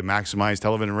like, well, you maximize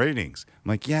television ratings. I'm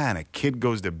like, yeah, and a kid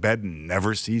goes to bed and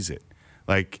never sees it.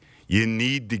 Like, you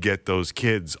need to get those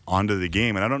kids onto the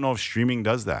game. And I don't know if streaming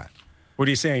does that. What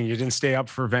are you saying? You didn't stay up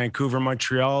for Vancouver,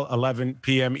 Montreal, 11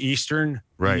 p.m. Eastern?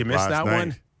 Right. You missed that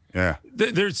one? Yeah.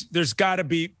 There's got to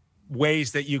be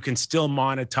ways that you can still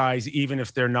monetize even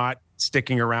if they're not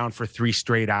sticking around for 3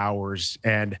 straight hours.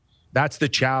 And that's the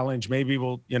challenge. Maybe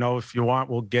we'll, if you want,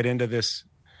 we'll get into this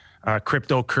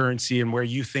cryptocurrency and where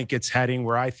you think it's heading,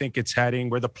 where I think it's heading,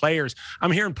 where the players,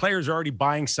 I'm hearing players are already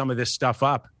buying some of this stuff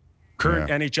up. Current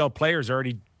NHL players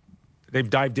they've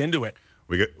dived into it.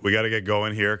 We got to get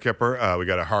going here, Kipper. We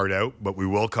got a hard out, but we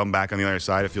will come back on the other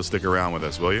side if you'll stick around with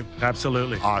us, will you?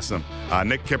 Absolutely. Awesome.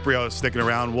 Nick Kypreos sticking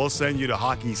around. We'll send you to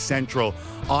Hockey Central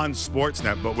on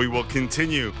Sportsnet, but we will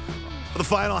continue for the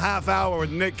final half hour with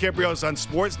Nick Kypreos on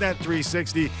Sportsnet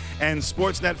 360 and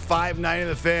Sportsnet 590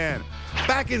 The Fan.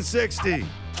 Back in 60.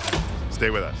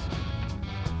 Stay with us.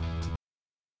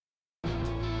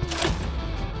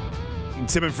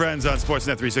 Tim and Friends on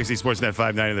Sportsnet 360, Sportsnet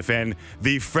 590 The Fan.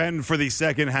 The friend for the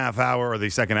second hour,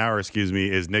 is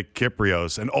Nick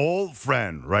Kypreos, an old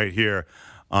friend right here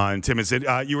on Tim and Sid.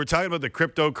 You were talking about the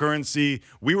cryptocurrency.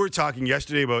 We were talking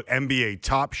yesterday about NBA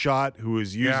Top Shot, who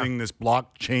is using this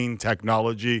blockchain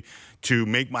technology to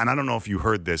make money. And I don't know if you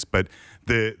heard this, but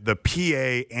the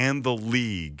PA and the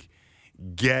league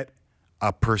get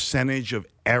a percentage of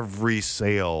every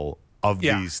sale of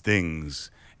these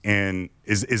things. And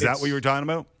is that what you were talking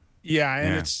about? Yeah,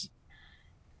 and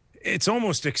it's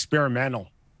almost experimental.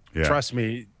 Yeah. Trust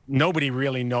me, nobody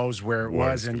really knows where it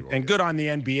was. And good on the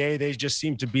NBA. They just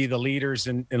seem to be the leaders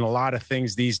in a lot of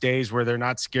things these days where they're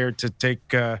not scared to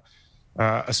take a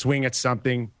swing at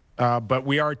something. But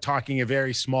we are talking a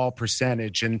very small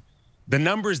percentage. And the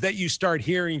numbers that you start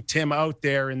hearing, Tim, out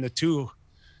there in the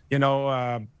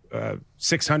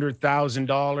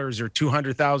 $600,000 or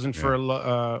 $200,000 for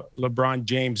LeBron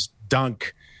James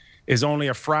dunk is only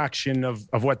a fraction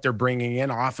of what they're bringing in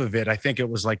off of it. I think it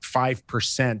was like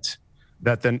 5%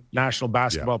 that the National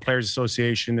Basketball Players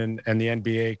Association and the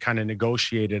NBA kind of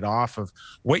negotiated off of.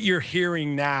 What you're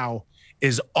hearing now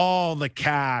is all the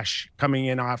cash coming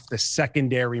in off the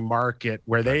secondary market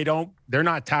where they're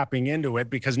not tapping into it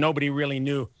because nobody really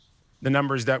knew the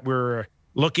numbers that we're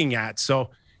looking at.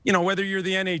 So, whether you're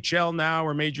the NHL now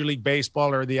or Major League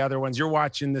Baseball or the other ones, you're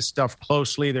watching this stuff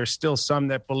closely. There's still some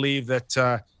that believe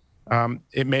that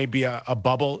it may be a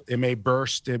bubble. It may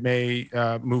burst. It may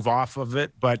move off of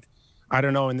it. But I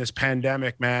don't know, in this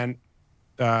pandemic, man,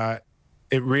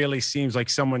 it really seems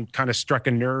like someone kind of struck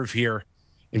a nerve here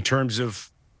in terms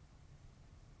of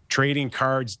trading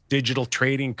cards, digital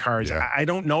trading cards. Yeah. I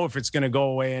don't know if it's going to go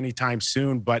away anytime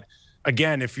soon. But,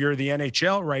 again, if you're the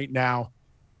NHL right now,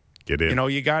 get in.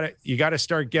 You got to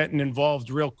start getting involved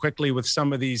real quickly with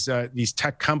some of these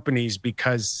tech companies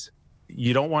because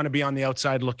you don't want to be on the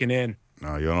outside looking in.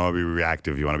 No, you don't want to be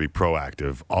reactive. You want to be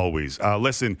proactive always.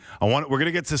 Listen, we're going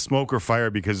to get to smoke or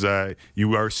fire because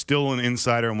you are still an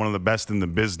insider and one of the best in the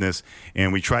business,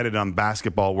 and we tried it on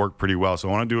basketball, worked pretty well. So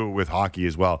I want to do it with hockey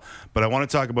as well. But I want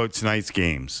to talk about tonight's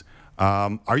games.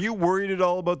 Are you worried at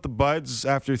all about the Buds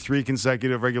after 3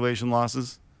 consecutive regulation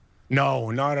losses? No,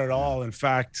 not at all. In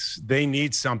fact, they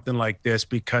need something like this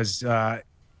because,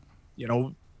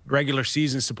 regular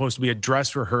season is supposed to be a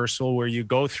dress rehearsal where you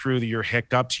go through your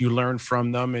hiccups, you learn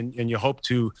from them, and you hope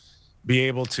to be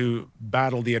able to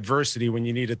battle the adversity when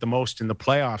you need it the most in the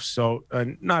playoffs. So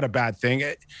not a bad thing.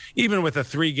 Even with a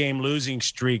 3-game losing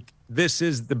streak, this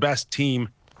is the best team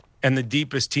and the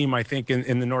deepest team, I think,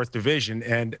 in the North Division.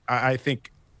 And I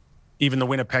think even the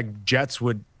Winnipeg Jets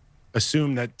would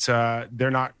assume that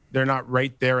they're not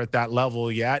right there at that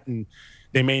level yet, and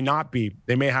they may not be.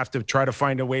 They may have to try to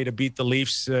find a way to beat the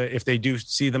Leafs if they do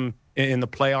see them in the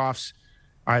playoffs,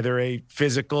 either a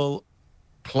physical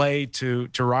play to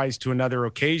rise to another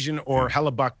occasion or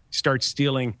Hellebuck starts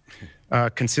stealing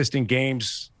consistent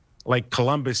games like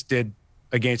Columbus did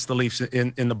against the Leafs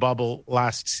in the bubble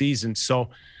last season. So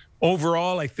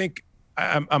overall, I think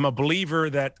I'm a believer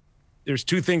that there's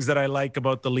two things that I like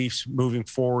about the Leafs moving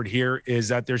forward here is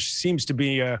that there seems to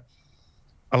be a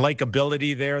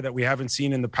likability there that we haven't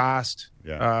seen in the past.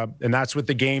 Yeah. And that's with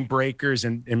the game breakers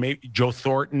and maybe Joe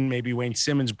Thornton, maybe Wayne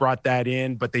Simmons brought that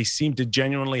in, but they seem to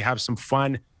genuinely have some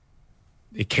fun.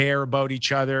 They care about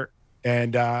each other.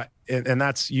 And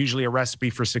that's usually a recipe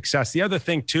for success. The other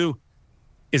thing too,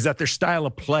 is that their style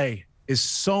of play is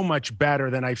so much better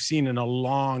than I've seen in a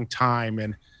long time.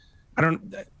 And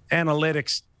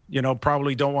analytics,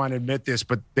 probably don't want to admit this,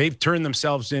 but they've turned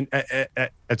themselves in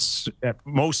at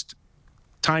most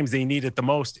times they need it the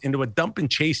most into a dump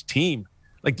and chase team.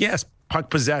 Like, yes, puck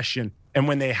possession. And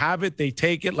when they have it, they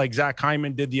take it like Zach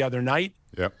Hyman did the other night.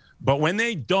 Yep. But when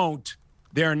they don't,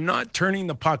 they're not turning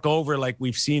the puck over like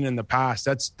we've seen in the past.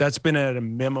 That's been at a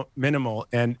minimal.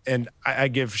 And I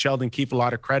give Sheldon Keefe a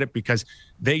lot of credit because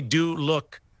they do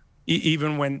look,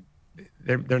 even when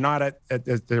they're not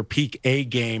at their peak A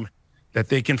game, that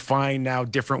they can find now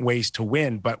different ways to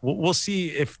win. But we'll see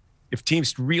if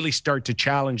teams really start to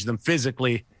challenge them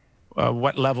physically,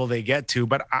 what level they get to.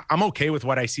 But I'm okay with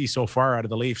what I see so far out of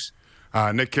the Leafs.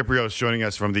 Nick Kypreos joining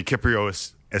us from the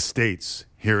Kypreos Estates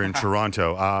here in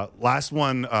Toronto. Last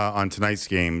one on tonight's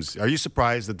games. Are you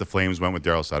surprised that the Flames went with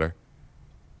Daryl Sutter?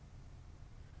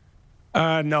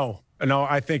 No.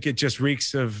 I think it just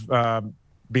reeks of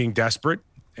being desperate,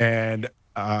 and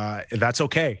that's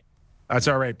okay. That's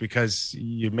all right because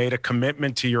you made a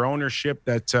commitment to your ownership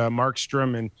that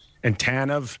Markstrom and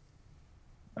Tanev,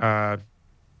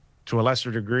 to a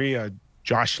lesser degree,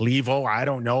 Josh Levo, I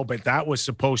don't know, but that was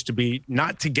supposed to be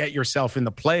not to get yourself in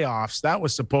the playoffs. That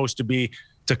was supposed to be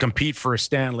to compete for a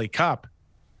Stanley Cup.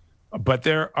 But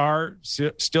there are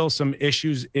still some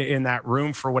issues in that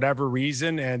room for whatever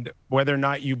reason, and whether or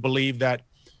not you believe that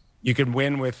you can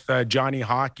win with Johnny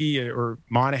Hockey or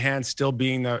Monahan still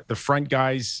being the front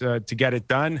guys to get it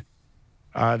done,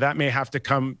 that may have to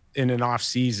come in an off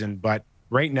season. But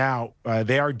right now,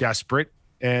 they are desperate,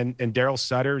 and Daryl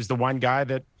Sutter is the one guy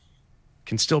that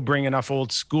can still bring enough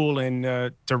old school in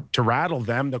to rattle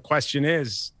them. The question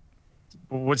is,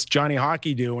 what's Johnny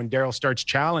Hockey do when Daryl starts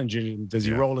challenging? Does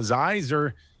he roll his eyes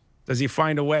or does he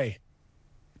find a way?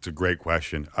 It's a great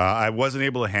question. I wasn't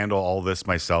able to handle all this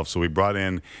myself, so we brought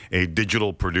in a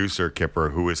digital producer, Kipper,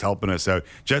 who is helping us out.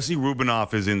 Jesse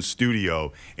Rubinoff is in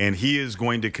studio, and he is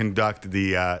going to conduct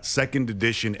the second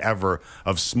edition ever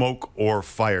of Smoke or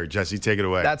Fire. Jesse, take it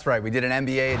away. That's right. We did an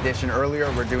NBA edition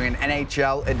earlier. We're doing an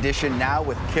NHL edition now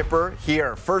with Kipper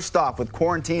here. First off, with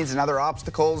quarantines and other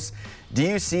obstacles, do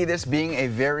you see this being a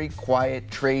very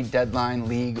quiet trade deadline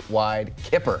league-wide,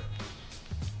 Kipper?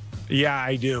 Yeah,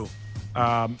 I do.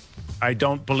 I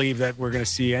don't believe that we're going to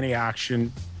see any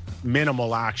action,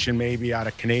 minimal action maybe out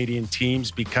of Canadian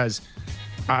teams because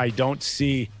I don't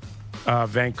see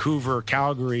Vancouver or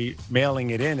Calgary mailing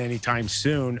it in anytime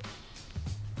soon.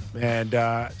 And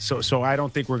so I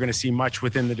don't think we're going to see much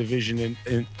within the division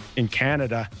in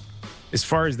Canada. As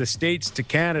far as the States to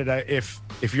Canada, if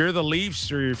you're the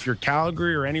Leafs or if you're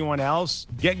Calgary or anyone else,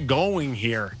 get going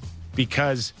here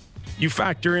because you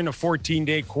factor in a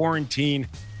 14-day quarantine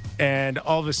and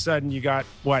all of a sudden you got,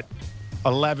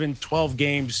 11, 12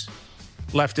 games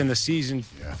left in the season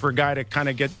for a guy to kind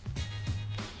of get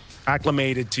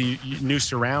acclimated to new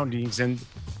surroundings. And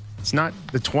it's not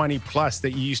the 20-plus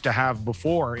that you used to have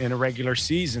before in a regular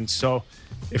season. So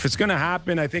if it's going to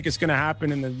happen, I think it's going to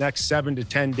happen in the next 7 to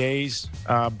 10 days.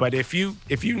 But if you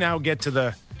now get to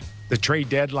the trade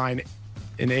deadline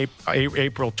in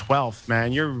April 12th,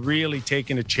 man, you're really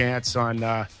taking a chance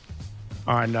on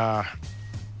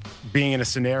being in a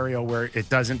scenario where it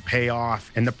doesn't pay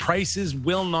off and the prices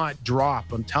will not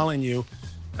drop. I'm telling you,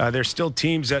 there's still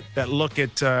teams that look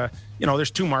at,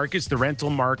 there's two markets, the rental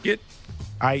market,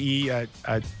 i.e.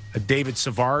 David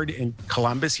Savard in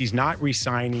Columbus. He's not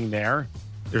re-signing there.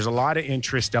 There's a lot of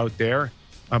interest out there,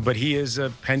 but he is a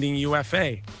pending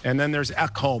UFA. And then there's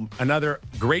Ekholm, another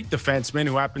great defenseman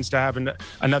who happens to have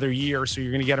another year. So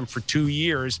you're going to get him for 2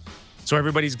 years. So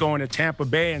everybody's going to Tampa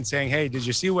Bay and saying, hey, did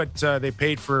you see what they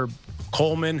paid for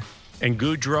Coleman and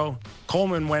Goudreau?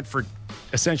 Coleman went for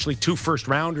essentially 2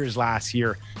 first-rounders last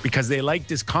year because they liked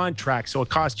his contract. So it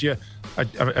cost you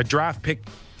a draft pick,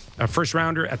 a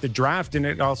first-rounder at the draft, and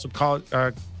it also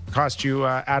cost you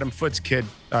Adam Foote's kid,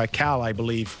 Cal, I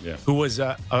believe, who was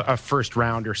a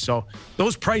first-rounder. So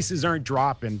those prices aren't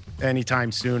dropping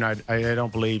anytime soon, I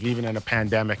don't believe, even in a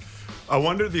pandemic. I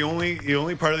wonder the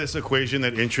only part of this equation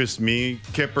that interests me,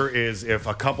 Kipper, is if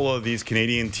a couple of these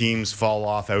Canadian teams fall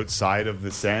off outside of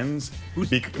the Sens,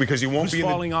 because you won't be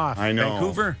falling off. I know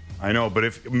Vancouver. I know, but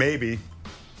if maybe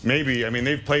maybe. I mean,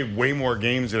 they've played way more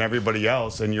games than everybody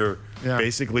else, and you're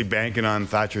basically banking on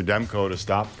Thatcher Demko to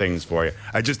stop things for you.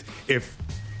 If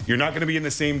you're not going to be in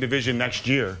the same division next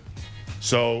year,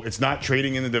 so it's not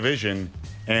trading in the division,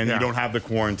 and you don't have the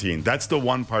quarantine. That's the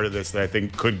one part of this that I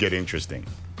think could get interesting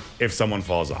if someone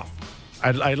falls off.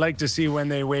 I'd like to see when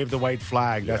they wave the white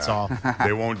flag. That's all.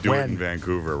 They won't do it in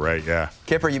Vancouver, right? Yeah.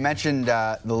 Kipper, you mentioned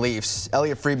the Leafs.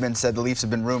 Elliot Friedman said the Leafs have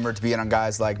been rumored to be in on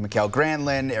guys like Mikael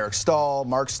Granlund, Eric Stahl,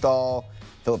 Mark Stahl,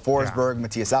 Philip Forsberg,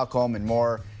 Matthias Alcom, and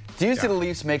more. Do you see the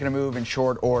Leafs making a move in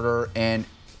short order, and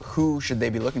who should they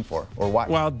be looking for, or why?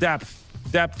 Well,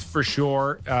 depth for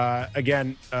sure.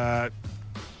 Again, a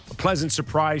pleasant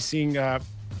surprise seeing a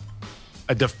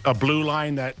blue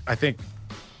line that I think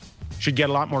should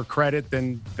get a lot more credit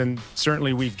than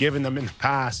certainly we've given them in the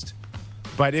past.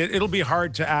 But it'll be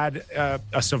hard to add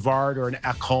a Savard or an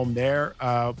Ekholm there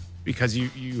because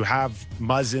you have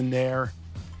Muzzin there.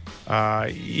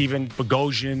 Even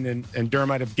Bogosian and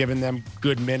Dermott have given them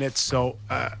good minutes. So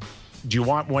do you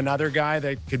want one other guy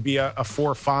that could be a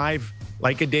 4-5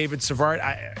 like a David Savard?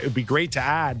 It would be great to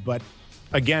add, but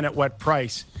again, at what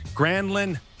price?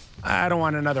 Granlund, I don't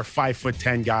want another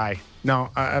 5'10" guy.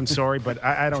 No, I'm sorry, but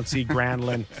I don't see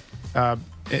Granlund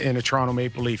in a Toronto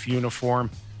Maple Leaf uniform.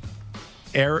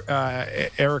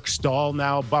 Eric Stahl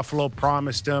now, Buffalo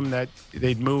promised him that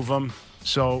they'd move him.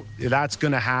 So that's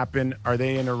going to happen. Are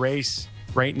they in a race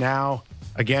right now?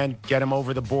 Again, get him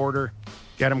over the border,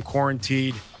 get him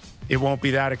quarantined. It won't be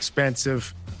that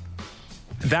expensive.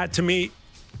 That to me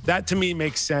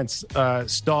makes sense.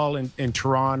 Stahl in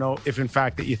Toronto, if in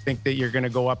fact that you think that you're going to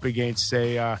go up against,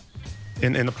 say,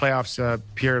 in the playoffs,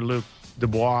 Pierre-Luc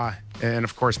Dubois and,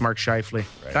 of course, Mark Scheifele.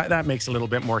 Right. That makes a little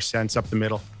bit more sense up the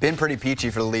middle. Been pretty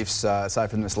peachy for the Leafs, aside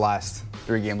from this last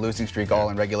 3-game losing streak, all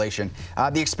in regulation.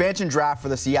 The expansion draft for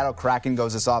the Seattle Kraken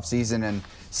goes this offseason, and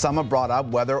some have brought up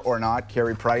whether or not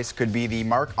Carey Price could be the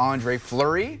Marc-Andre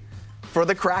Fleury for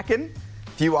the Kraken.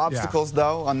 Few obstacles,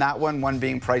 though, on that one. One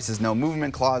being Price's no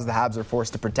movement clause. The Habs are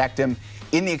forced to protect him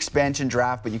in the expansion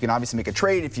draft, but you can obviously make a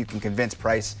trade if you can convince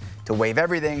Price to waive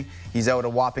everything. He's out a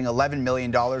whopping $11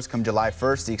 million come July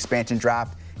 1st. The expansion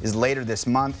draft is later this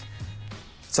month.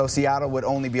 So Seattle would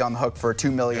only be on the hook for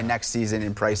 $2 million next season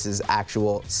in Price's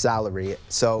actual salary.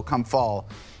 So come fall,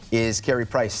 is Carey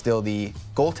Price still the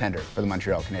goaltender for the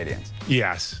Montreal Canadiens?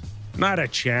 Yes. Not a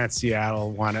chance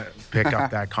Seattle want to pick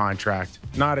up that contract.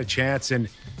 Not a chance. And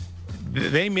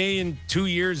they may in 2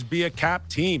 years be a cap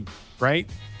team, right?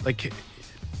 Like,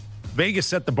 Vegas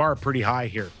set the bar pretty high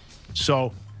here.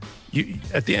 So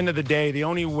at the end of the day, the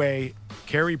only way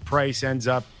Carey Price ends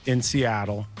up in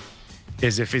Seattle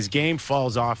is if his game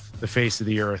falls off the face of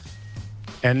the earth.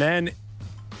 And then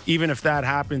even if that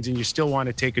happens and you still want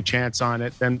to take a chance on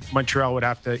it, then Montreal would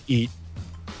have to eat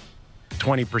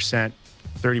 20%,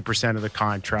 30% of the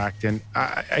contract. And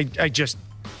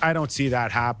I don't see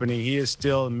that happening. He is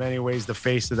still in many ways the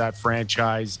face of that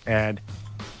franchise. And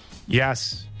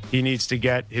yes, he needs to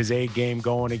get his A game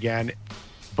going again,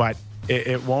 but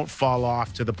it won't fall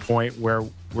off to the point where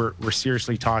we're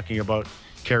seriously talking about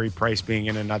Carey Price being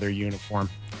in another uniform.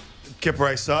 Kipper,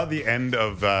 I saw the end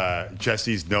of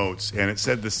Jesse's notes, and it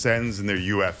said the Sens and their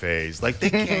UFAs. Like, they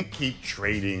can't keep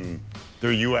trading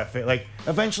their UFA. Like,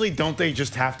 eventually, don't they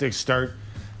just have to start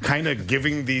kind of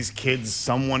giving these kids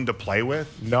someone to play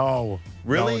with? No.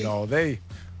 Really?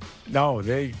 No,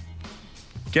 they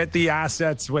get the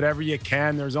assets, whatever you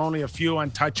can. There's only a few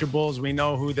untouchables. We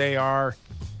know who they are.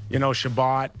 You know,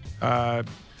 Shabbat,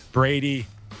 Brady,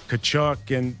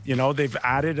 Kachuk, and, you know, they've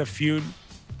added a few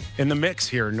in the mix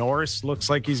here. Norris looks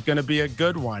like he's going to be a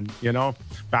good one. You know,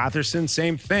 Batherson,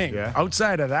 same thing. Yeah.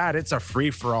 Outside of that, it's a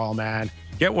free-for-all, man.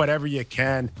 Get whatever you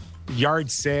can.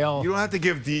 Yard sale. You don't have to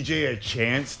give DJ a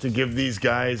chance to give these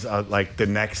guys, like, the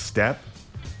next step.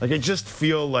 Like, I just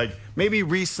feel like maybe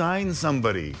re-sign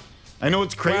somebody. I know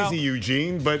it's crazy,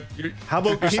 Eugene, but how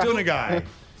about keeping a guy?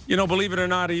 You know, believe it or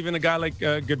not, even a guy like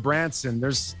Goodbranson,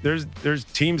 there's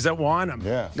teams that want him.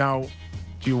 Yeah. Now,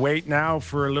 do you wait now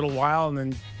for a little while and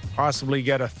then possibly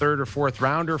get a third or fourth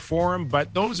rounder for him?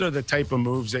 But those are the type of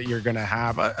moves that you're going to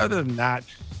have. Other than that,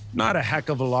 not a heck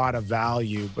of a lot of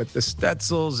value. But the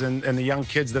Stetzels and the young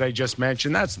kids that I just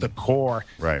mentioned, that's the core.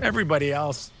 Right. Everybody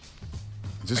else,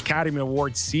 just Academy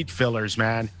Award seat fillers,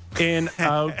 man. In,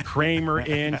 out, Kramer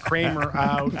in, Kramer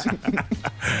out.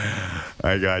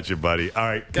 I got you, buddy. All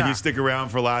right. Can you stick around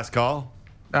for last call?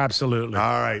 Absolutely.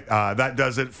 All right. That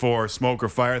does it for Smoke or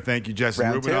Fire. Thank you, Jesse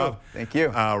Rubinoff. Thank you.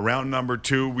 Round number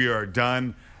 2, we are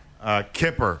done.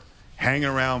 Kipper, hanging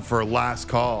around for last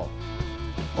call.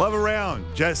 We'll have a round.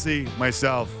 Jesse,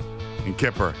 myself, and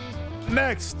Kipper.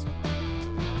 Next.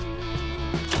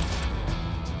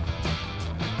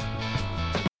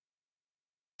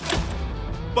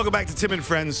 Welcome back to Tim and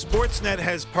Friends. Sportsnet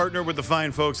has partnered with the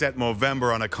fine folks at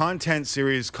Movember on a content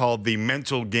series called The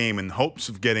Mental Game in hopes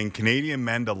of getting Canadian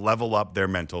men to level up their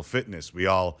mental fitness. We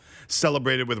all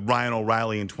celebrated with Ryan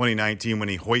O'Reilly in 2019 when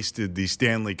he hoisted the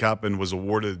Stanley Cup and was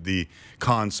awarded the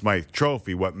Conn Smythe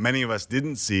Trophy. What many of us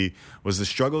didn't see was the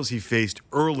struggles he faced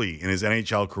early in his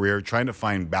NHL career trying to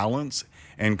find balance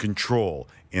and control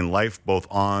in life, both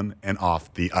on and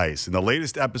off the ice. In the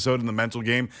latest episode in The Mental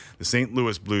Game, the St.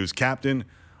 Louis Blues captain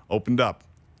opened up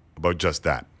about just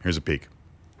that. Here's a peek.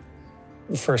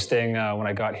 The first thing when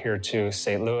I got here to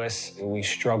St. Louis, we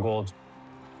struggled.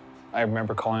 I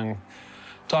remember talking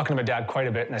to my dad quite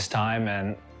a bit in this time,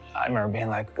 and I remember being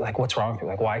like, what's wrong with me?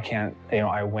 Like, why can't,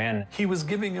 I win? He was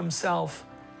giving himself,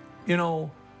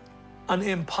 an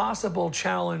impossible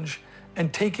challenge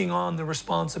and taking on the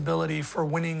responsibility for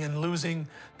winning and losing.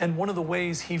 And one of the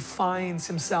ways he finds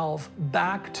himself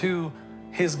back to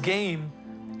his game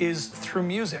is through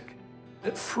music.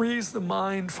 It frees the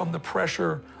mind from the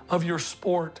pressure of your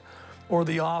sport or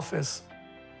the office.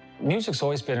 Music's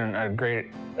always been a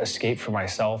great escape for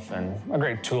myself and a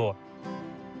great tool.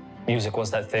 Music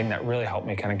was that thing that really helped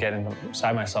me kind of get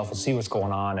inside myself and see what's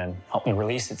going on and help me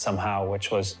release it somehow, which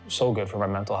was so good for my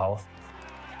mental health.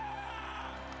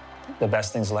 The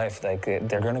best things in life, they're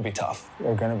going to be tough,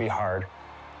 they're going to be hard,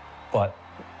 but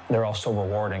they're also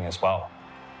rewarding as well.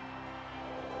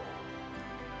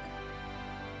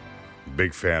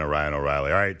 Big fan of Ryan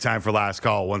O'Reilly. All right, time for last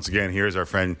call. Once again, here's our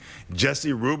friend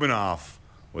Jesse Rubinoff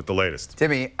with the latest.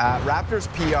 Timmy,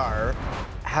 Raptors PR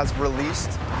has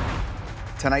released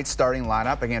tonight's starting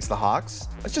lineup against the Hawks.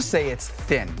 Let's just say it's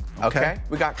thin, okay?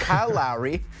 We got Kyle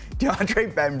Lowry,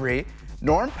 DeAndre Bembry,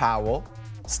 Norm Powell,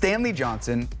 Stanley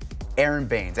Johnson, Aaron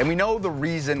Baines. And we know the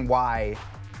reason why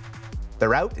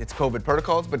they're out. It's COVID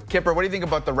protocols. But Kipper, what do you think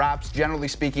about the Raps, generally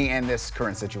speaking, and this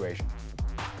current situation?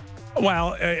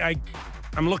 Well,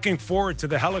 I'm looking forward to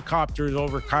the helicopters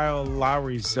over Kyle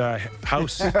Lowry's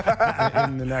house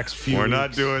in the next few We're weeks.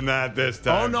 not doing that this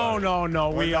time. Oh, no.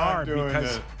 We are,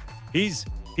 because he's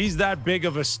that big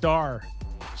of a star.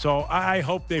 So I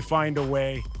hope they find a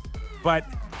way. But,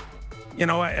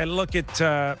 I look at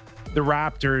the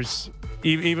Raptors,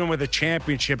 even with a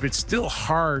championship, it's still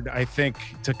hard, I think,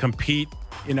 to compete,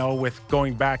 with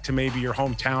going back to maybe your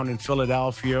hometown in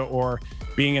Philadelphia or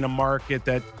being in a market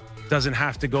that doesn't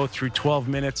have to go through 12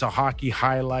 minutes of hockey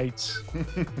highlights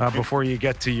before you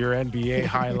get to your NBA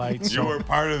highlights. You were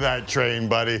part of that train,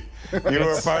 buddy. You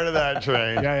were part of that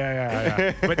train.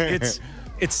 Yeah. But it's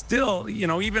still,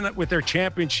 even with their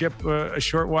championship a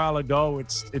short while ago,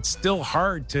 it's still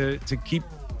hard to keep,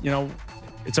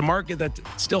 it's a market that's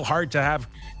still hard to have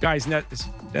guys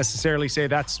necessarily say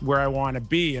that's where I want to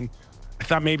be. And I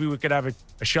thought maybe we could have a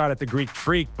shot at the Greek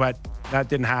Freak, but that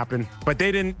didn't happen. But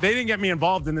they didn't get me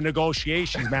involved in the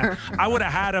negotiations, man. I would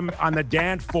have had him on the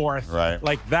Danforth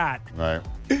like that. Right.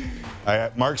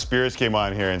 Mark Spears came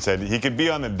on here and said he could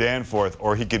be on the Danforth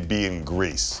or he could be in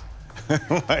Greece. He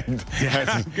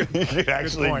could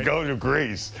actually go to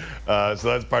Greece. So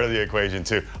that's part of the equation,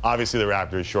 too. Obviously, the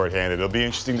Raptors shorthanded. It'll be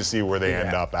interesting to see where they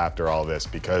end up after all this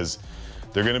because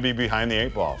they're going to be behind the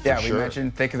eight ball. We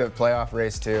mentioned think of the playoff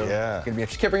race, too. Yeah. Gonna be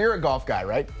Kipper, you're a golf guy,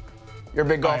 right? You're a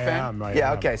big golf fan? I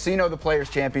am. Okay. So the Players'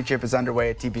 Championship is underway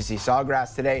at TPC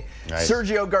Sawgrass today. Nice.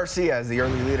 Sergio Garcia is the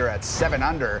early leader at 7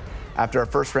 under after a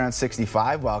first-round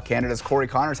 65, while Canada's Corey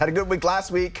Connors had a good week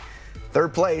last week,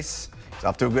 third place. He's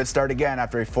off to a good start again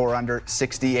after a 4 under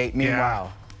 68.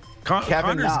 Meanwhile,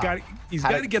 Connors got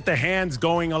to get the hands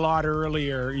going a lot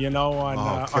earlier,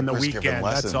 on the weekend.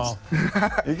 That's all.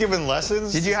 You're giving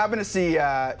lessons? Did you happen to see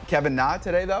Kevin Na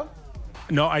today, though?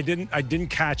 No, I didn't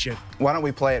catch it. Why don't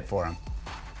we play it for him?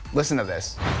 Listen to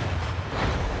this.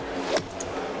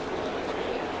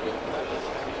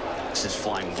 This is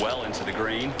flying well into the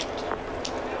green.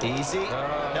 Easy.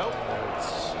 Nope.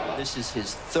 This is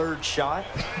his third shot.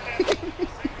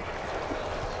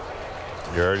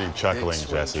 You're already chuckling,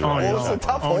 Jesse. Oh, no. It's a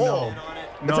tough hole.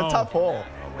 It's a tough hole.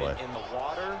 Oh, boy. In the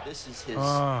water. This is his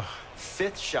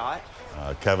fifth shot.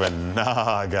 Kevin,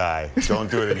 guy. Don't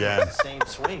do it again. Same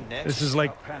swing, Nick. This is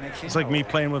it's like me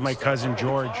playing with my cousin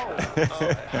George.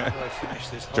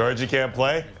 George, you can't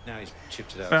play? Now he's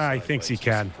chipped it out. He thinks he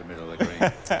can.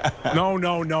 No.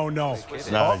 Not again. No. Pull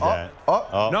it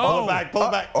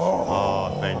back.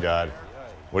 Oh, thank God.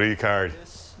 What are you card?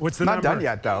 What's the number? Not done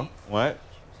yet, though. What?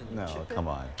 No, come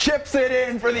on. Chips it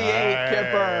in for the 8,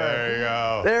 Kipper. There you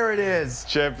go. There it is.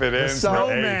 Chip it in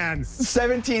for 8. Man.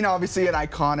 17, obviously an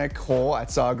iconic hole at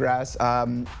Sawgrass.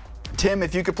 Tim,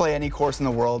 if you could play any course in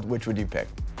the world, which would you pick?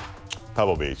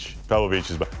 Pebble Beach.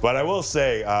 But I will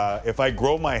say, if I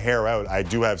grow my hair out, I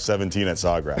do have 17 at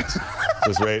Sawgrass.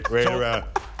 Just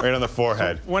right on the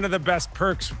forehead. So one of the best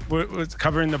perks was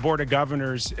covering the Board of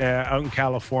Governors out in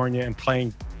California and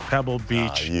playing Pebble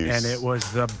Beach, and it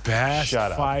was the best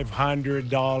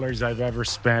 $500 I've ever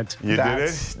spent. You did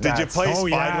it? Did you play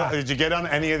Spyglass? Did you get on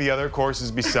any of the other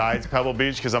courses besides Pebble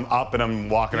Beach? Because I'm up and I'm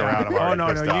walking around. I'm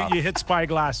already pissed off. You hit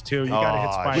Spyglass too. You got to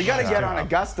hit Spyglass. We got to get on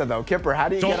Augusta though, Kipper. How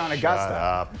do you get on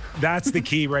Augusta? That's the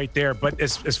key right there. But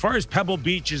as far as Pebble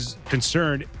Beach is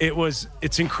concerned,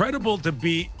 it's incredible to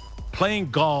be playing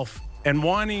golf and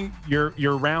wanting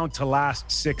your round to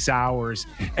last 6 hours.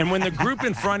 And when the group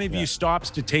in front of you stops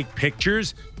to take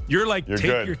pictures, you're like,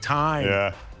 take your time.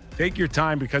 Yeah. Take your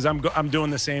time, because I'm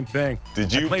doing the same thing.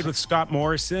 I played with Scott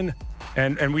Morrison,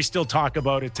 and we still talk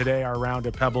about it today, our round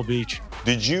at Pebble Beach.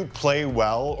 Did you play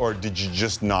well, or did you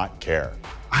just not care?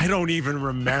 I don't even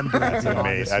remember.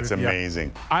 That's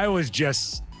amazing. I was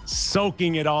just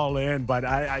soaking it all in, but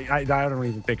I don't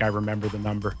even think I remember the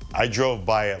number. I drove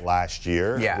by it last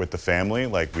year with the family.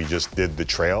 Like, we just did the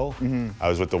trail. I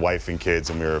was with the wife and kids,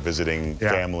 and we were visiting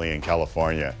family in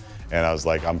California. And I was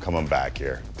like, I'm coming back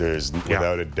here. There's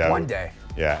without a doubt. One day.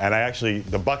 Yeah, and I actually,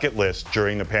 the bucket list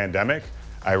during the pandemic,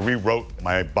 I rewrote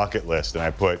my bucket list and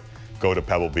I put go to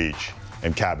Pebble Beach.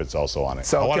 And Cabot's also on it.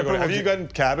 So have you gotten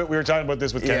Cabot? We were talking about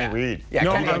this with Kenny Reed. Yeah,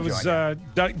 no, I was.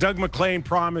 Doug McLean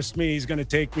promised me he's going to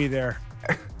take me there.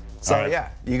 So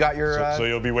you got your. So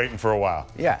you'll be waiting for a while.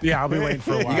 Yeah, I'll be waiting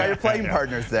for a while. You got your playing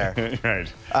partners there.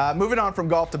 Right. Moving on from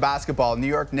golf to basketball, New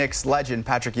York Knicks legend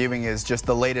Patrick Ewing is just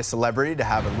the latest celebrity to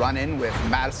have a run-in with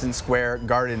Madison Square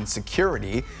Garden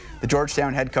security. The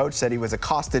Georgetown head coach said he was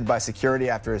accosted by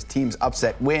security after his team's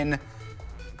upset win.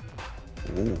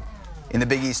 In the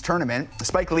Big East tournament,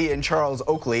 Spike Lee and Charles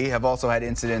Oakley have also had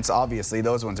incidents. Obviously,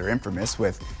 those ones are infamous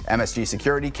with MSG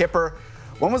security. Kipper,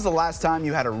 when was the last time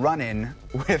you had a run-in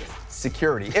with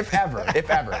security, if ever?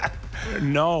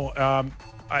 No.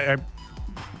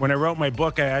 When I wrote my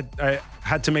book, I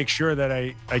had to make sure that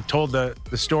I told the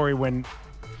story when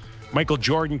Michael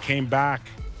Jordan came back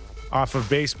off of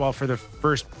baseball for the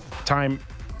first time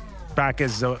back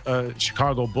as a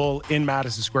Chicago Bull in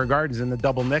Madison Square Gardens in the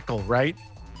double nickel, right?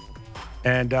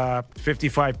 And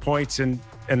 55 points, and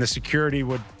the security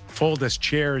would fold us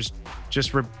chairs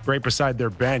just right beside their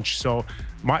bench. So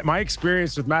my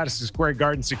experience with Madison Square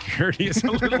Garden security is a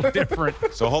little different.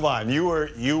 So hold on, you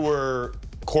were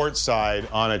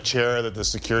courtside on a chair that the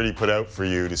security put out for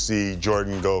you to see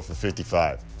Jordan go for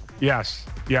 55. Yes.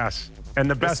 And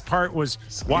the best part was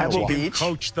watching him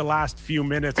coach the last few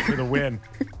minutes for the win.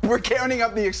 We're counting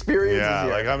up the experiences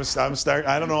here. Like I'm starting.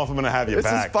 I don't know if I'm going to have you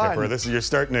back, Kipper. You're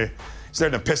starting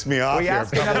to piss me off here.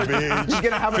 You're going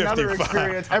to have another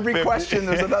experience. Every question,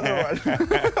 there's another one.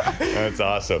 That's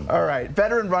awesome. All right.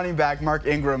 Veteran running back Mark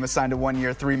Ingram has signed a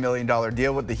one-year, $3 million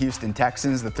deal with the Houston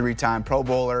Texans. The three-time Pro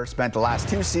Bowler spent the last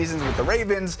 2 seasons with the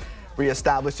Ravens, where he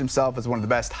established himself as one of the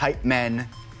best hype men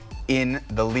in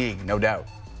the league, no doubt.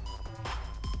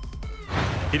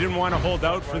 He didn't want to hold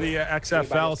out for the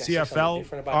XFL,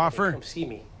 CFL offer. Come see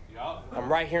me. I'm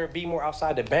right here in Beemore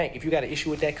outside the bank. If you got an issue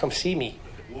with that, come see me.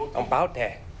 I'm about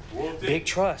that. Big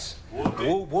trust.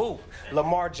 Woo woo.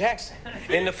 Lamar Jackson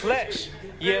in the flesh.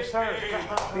 Yes, sir.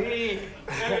 Big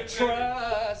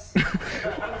trust.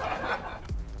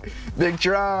 Big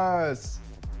trust.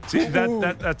 See,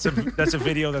 that's a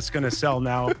video that's going to sell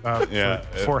now.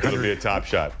 For $400. It'll be a top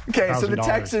shot. Okay, so the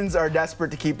Texans are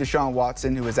desperate to keep Deshaun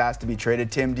Watson, who was asked to be traded.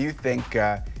 Tim, do you think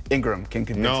Ingram can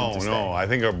convince him to stay? No. I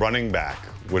think a running back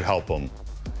would help him.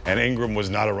 And Ingram was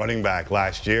not a running back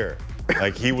last year.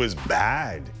 Like, he was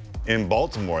bad in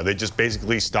Baltimore. They just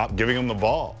basically stopped giving him the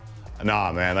ball.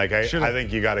 Nah, man. Like, I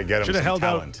think you got to get him some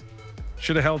talent.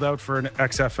 Should have held out for an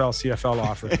XFL, CFL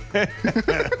offer.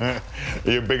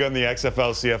 Are you big on the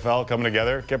XFL, CFL coming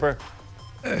together, Kipper?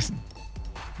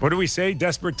 What do we say?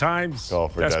 Desperate times,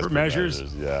 desperate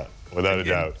measures. Yeah, without a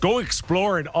doubt. Go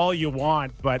explore it all you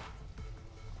want, but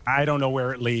I don't know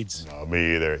where it leads. No,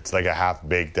 me either. It's like a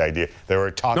half-baked idea. They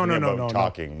were talking about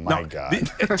talking. My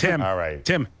God. Tim, all right.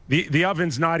 Tim, the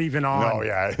oven's not even on. No,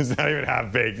 yeah, it's not even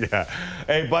half-baked. Yeah.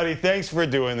 Hey, buddy, thanks for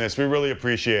doing this. We really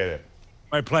appreciate it.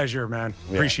 My pleasure, man.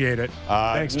 Appreciate it.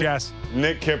 Thanks, Jess.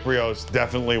 Nick Kypreos,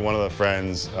 definitely one of the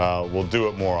friends. We'll do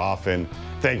it more often.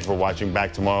 Thanks for watching.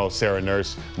 Back tomorrow. Sarah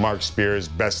Nurse, Mark Spears,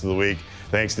 Best of the Week.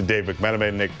 Thanks to Dave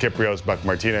McMenamin, Nick Kypreos, Buck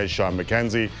Martinez, Sean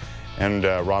McKenzie, and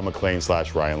Ron McLean /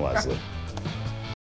 Ryan Leslie.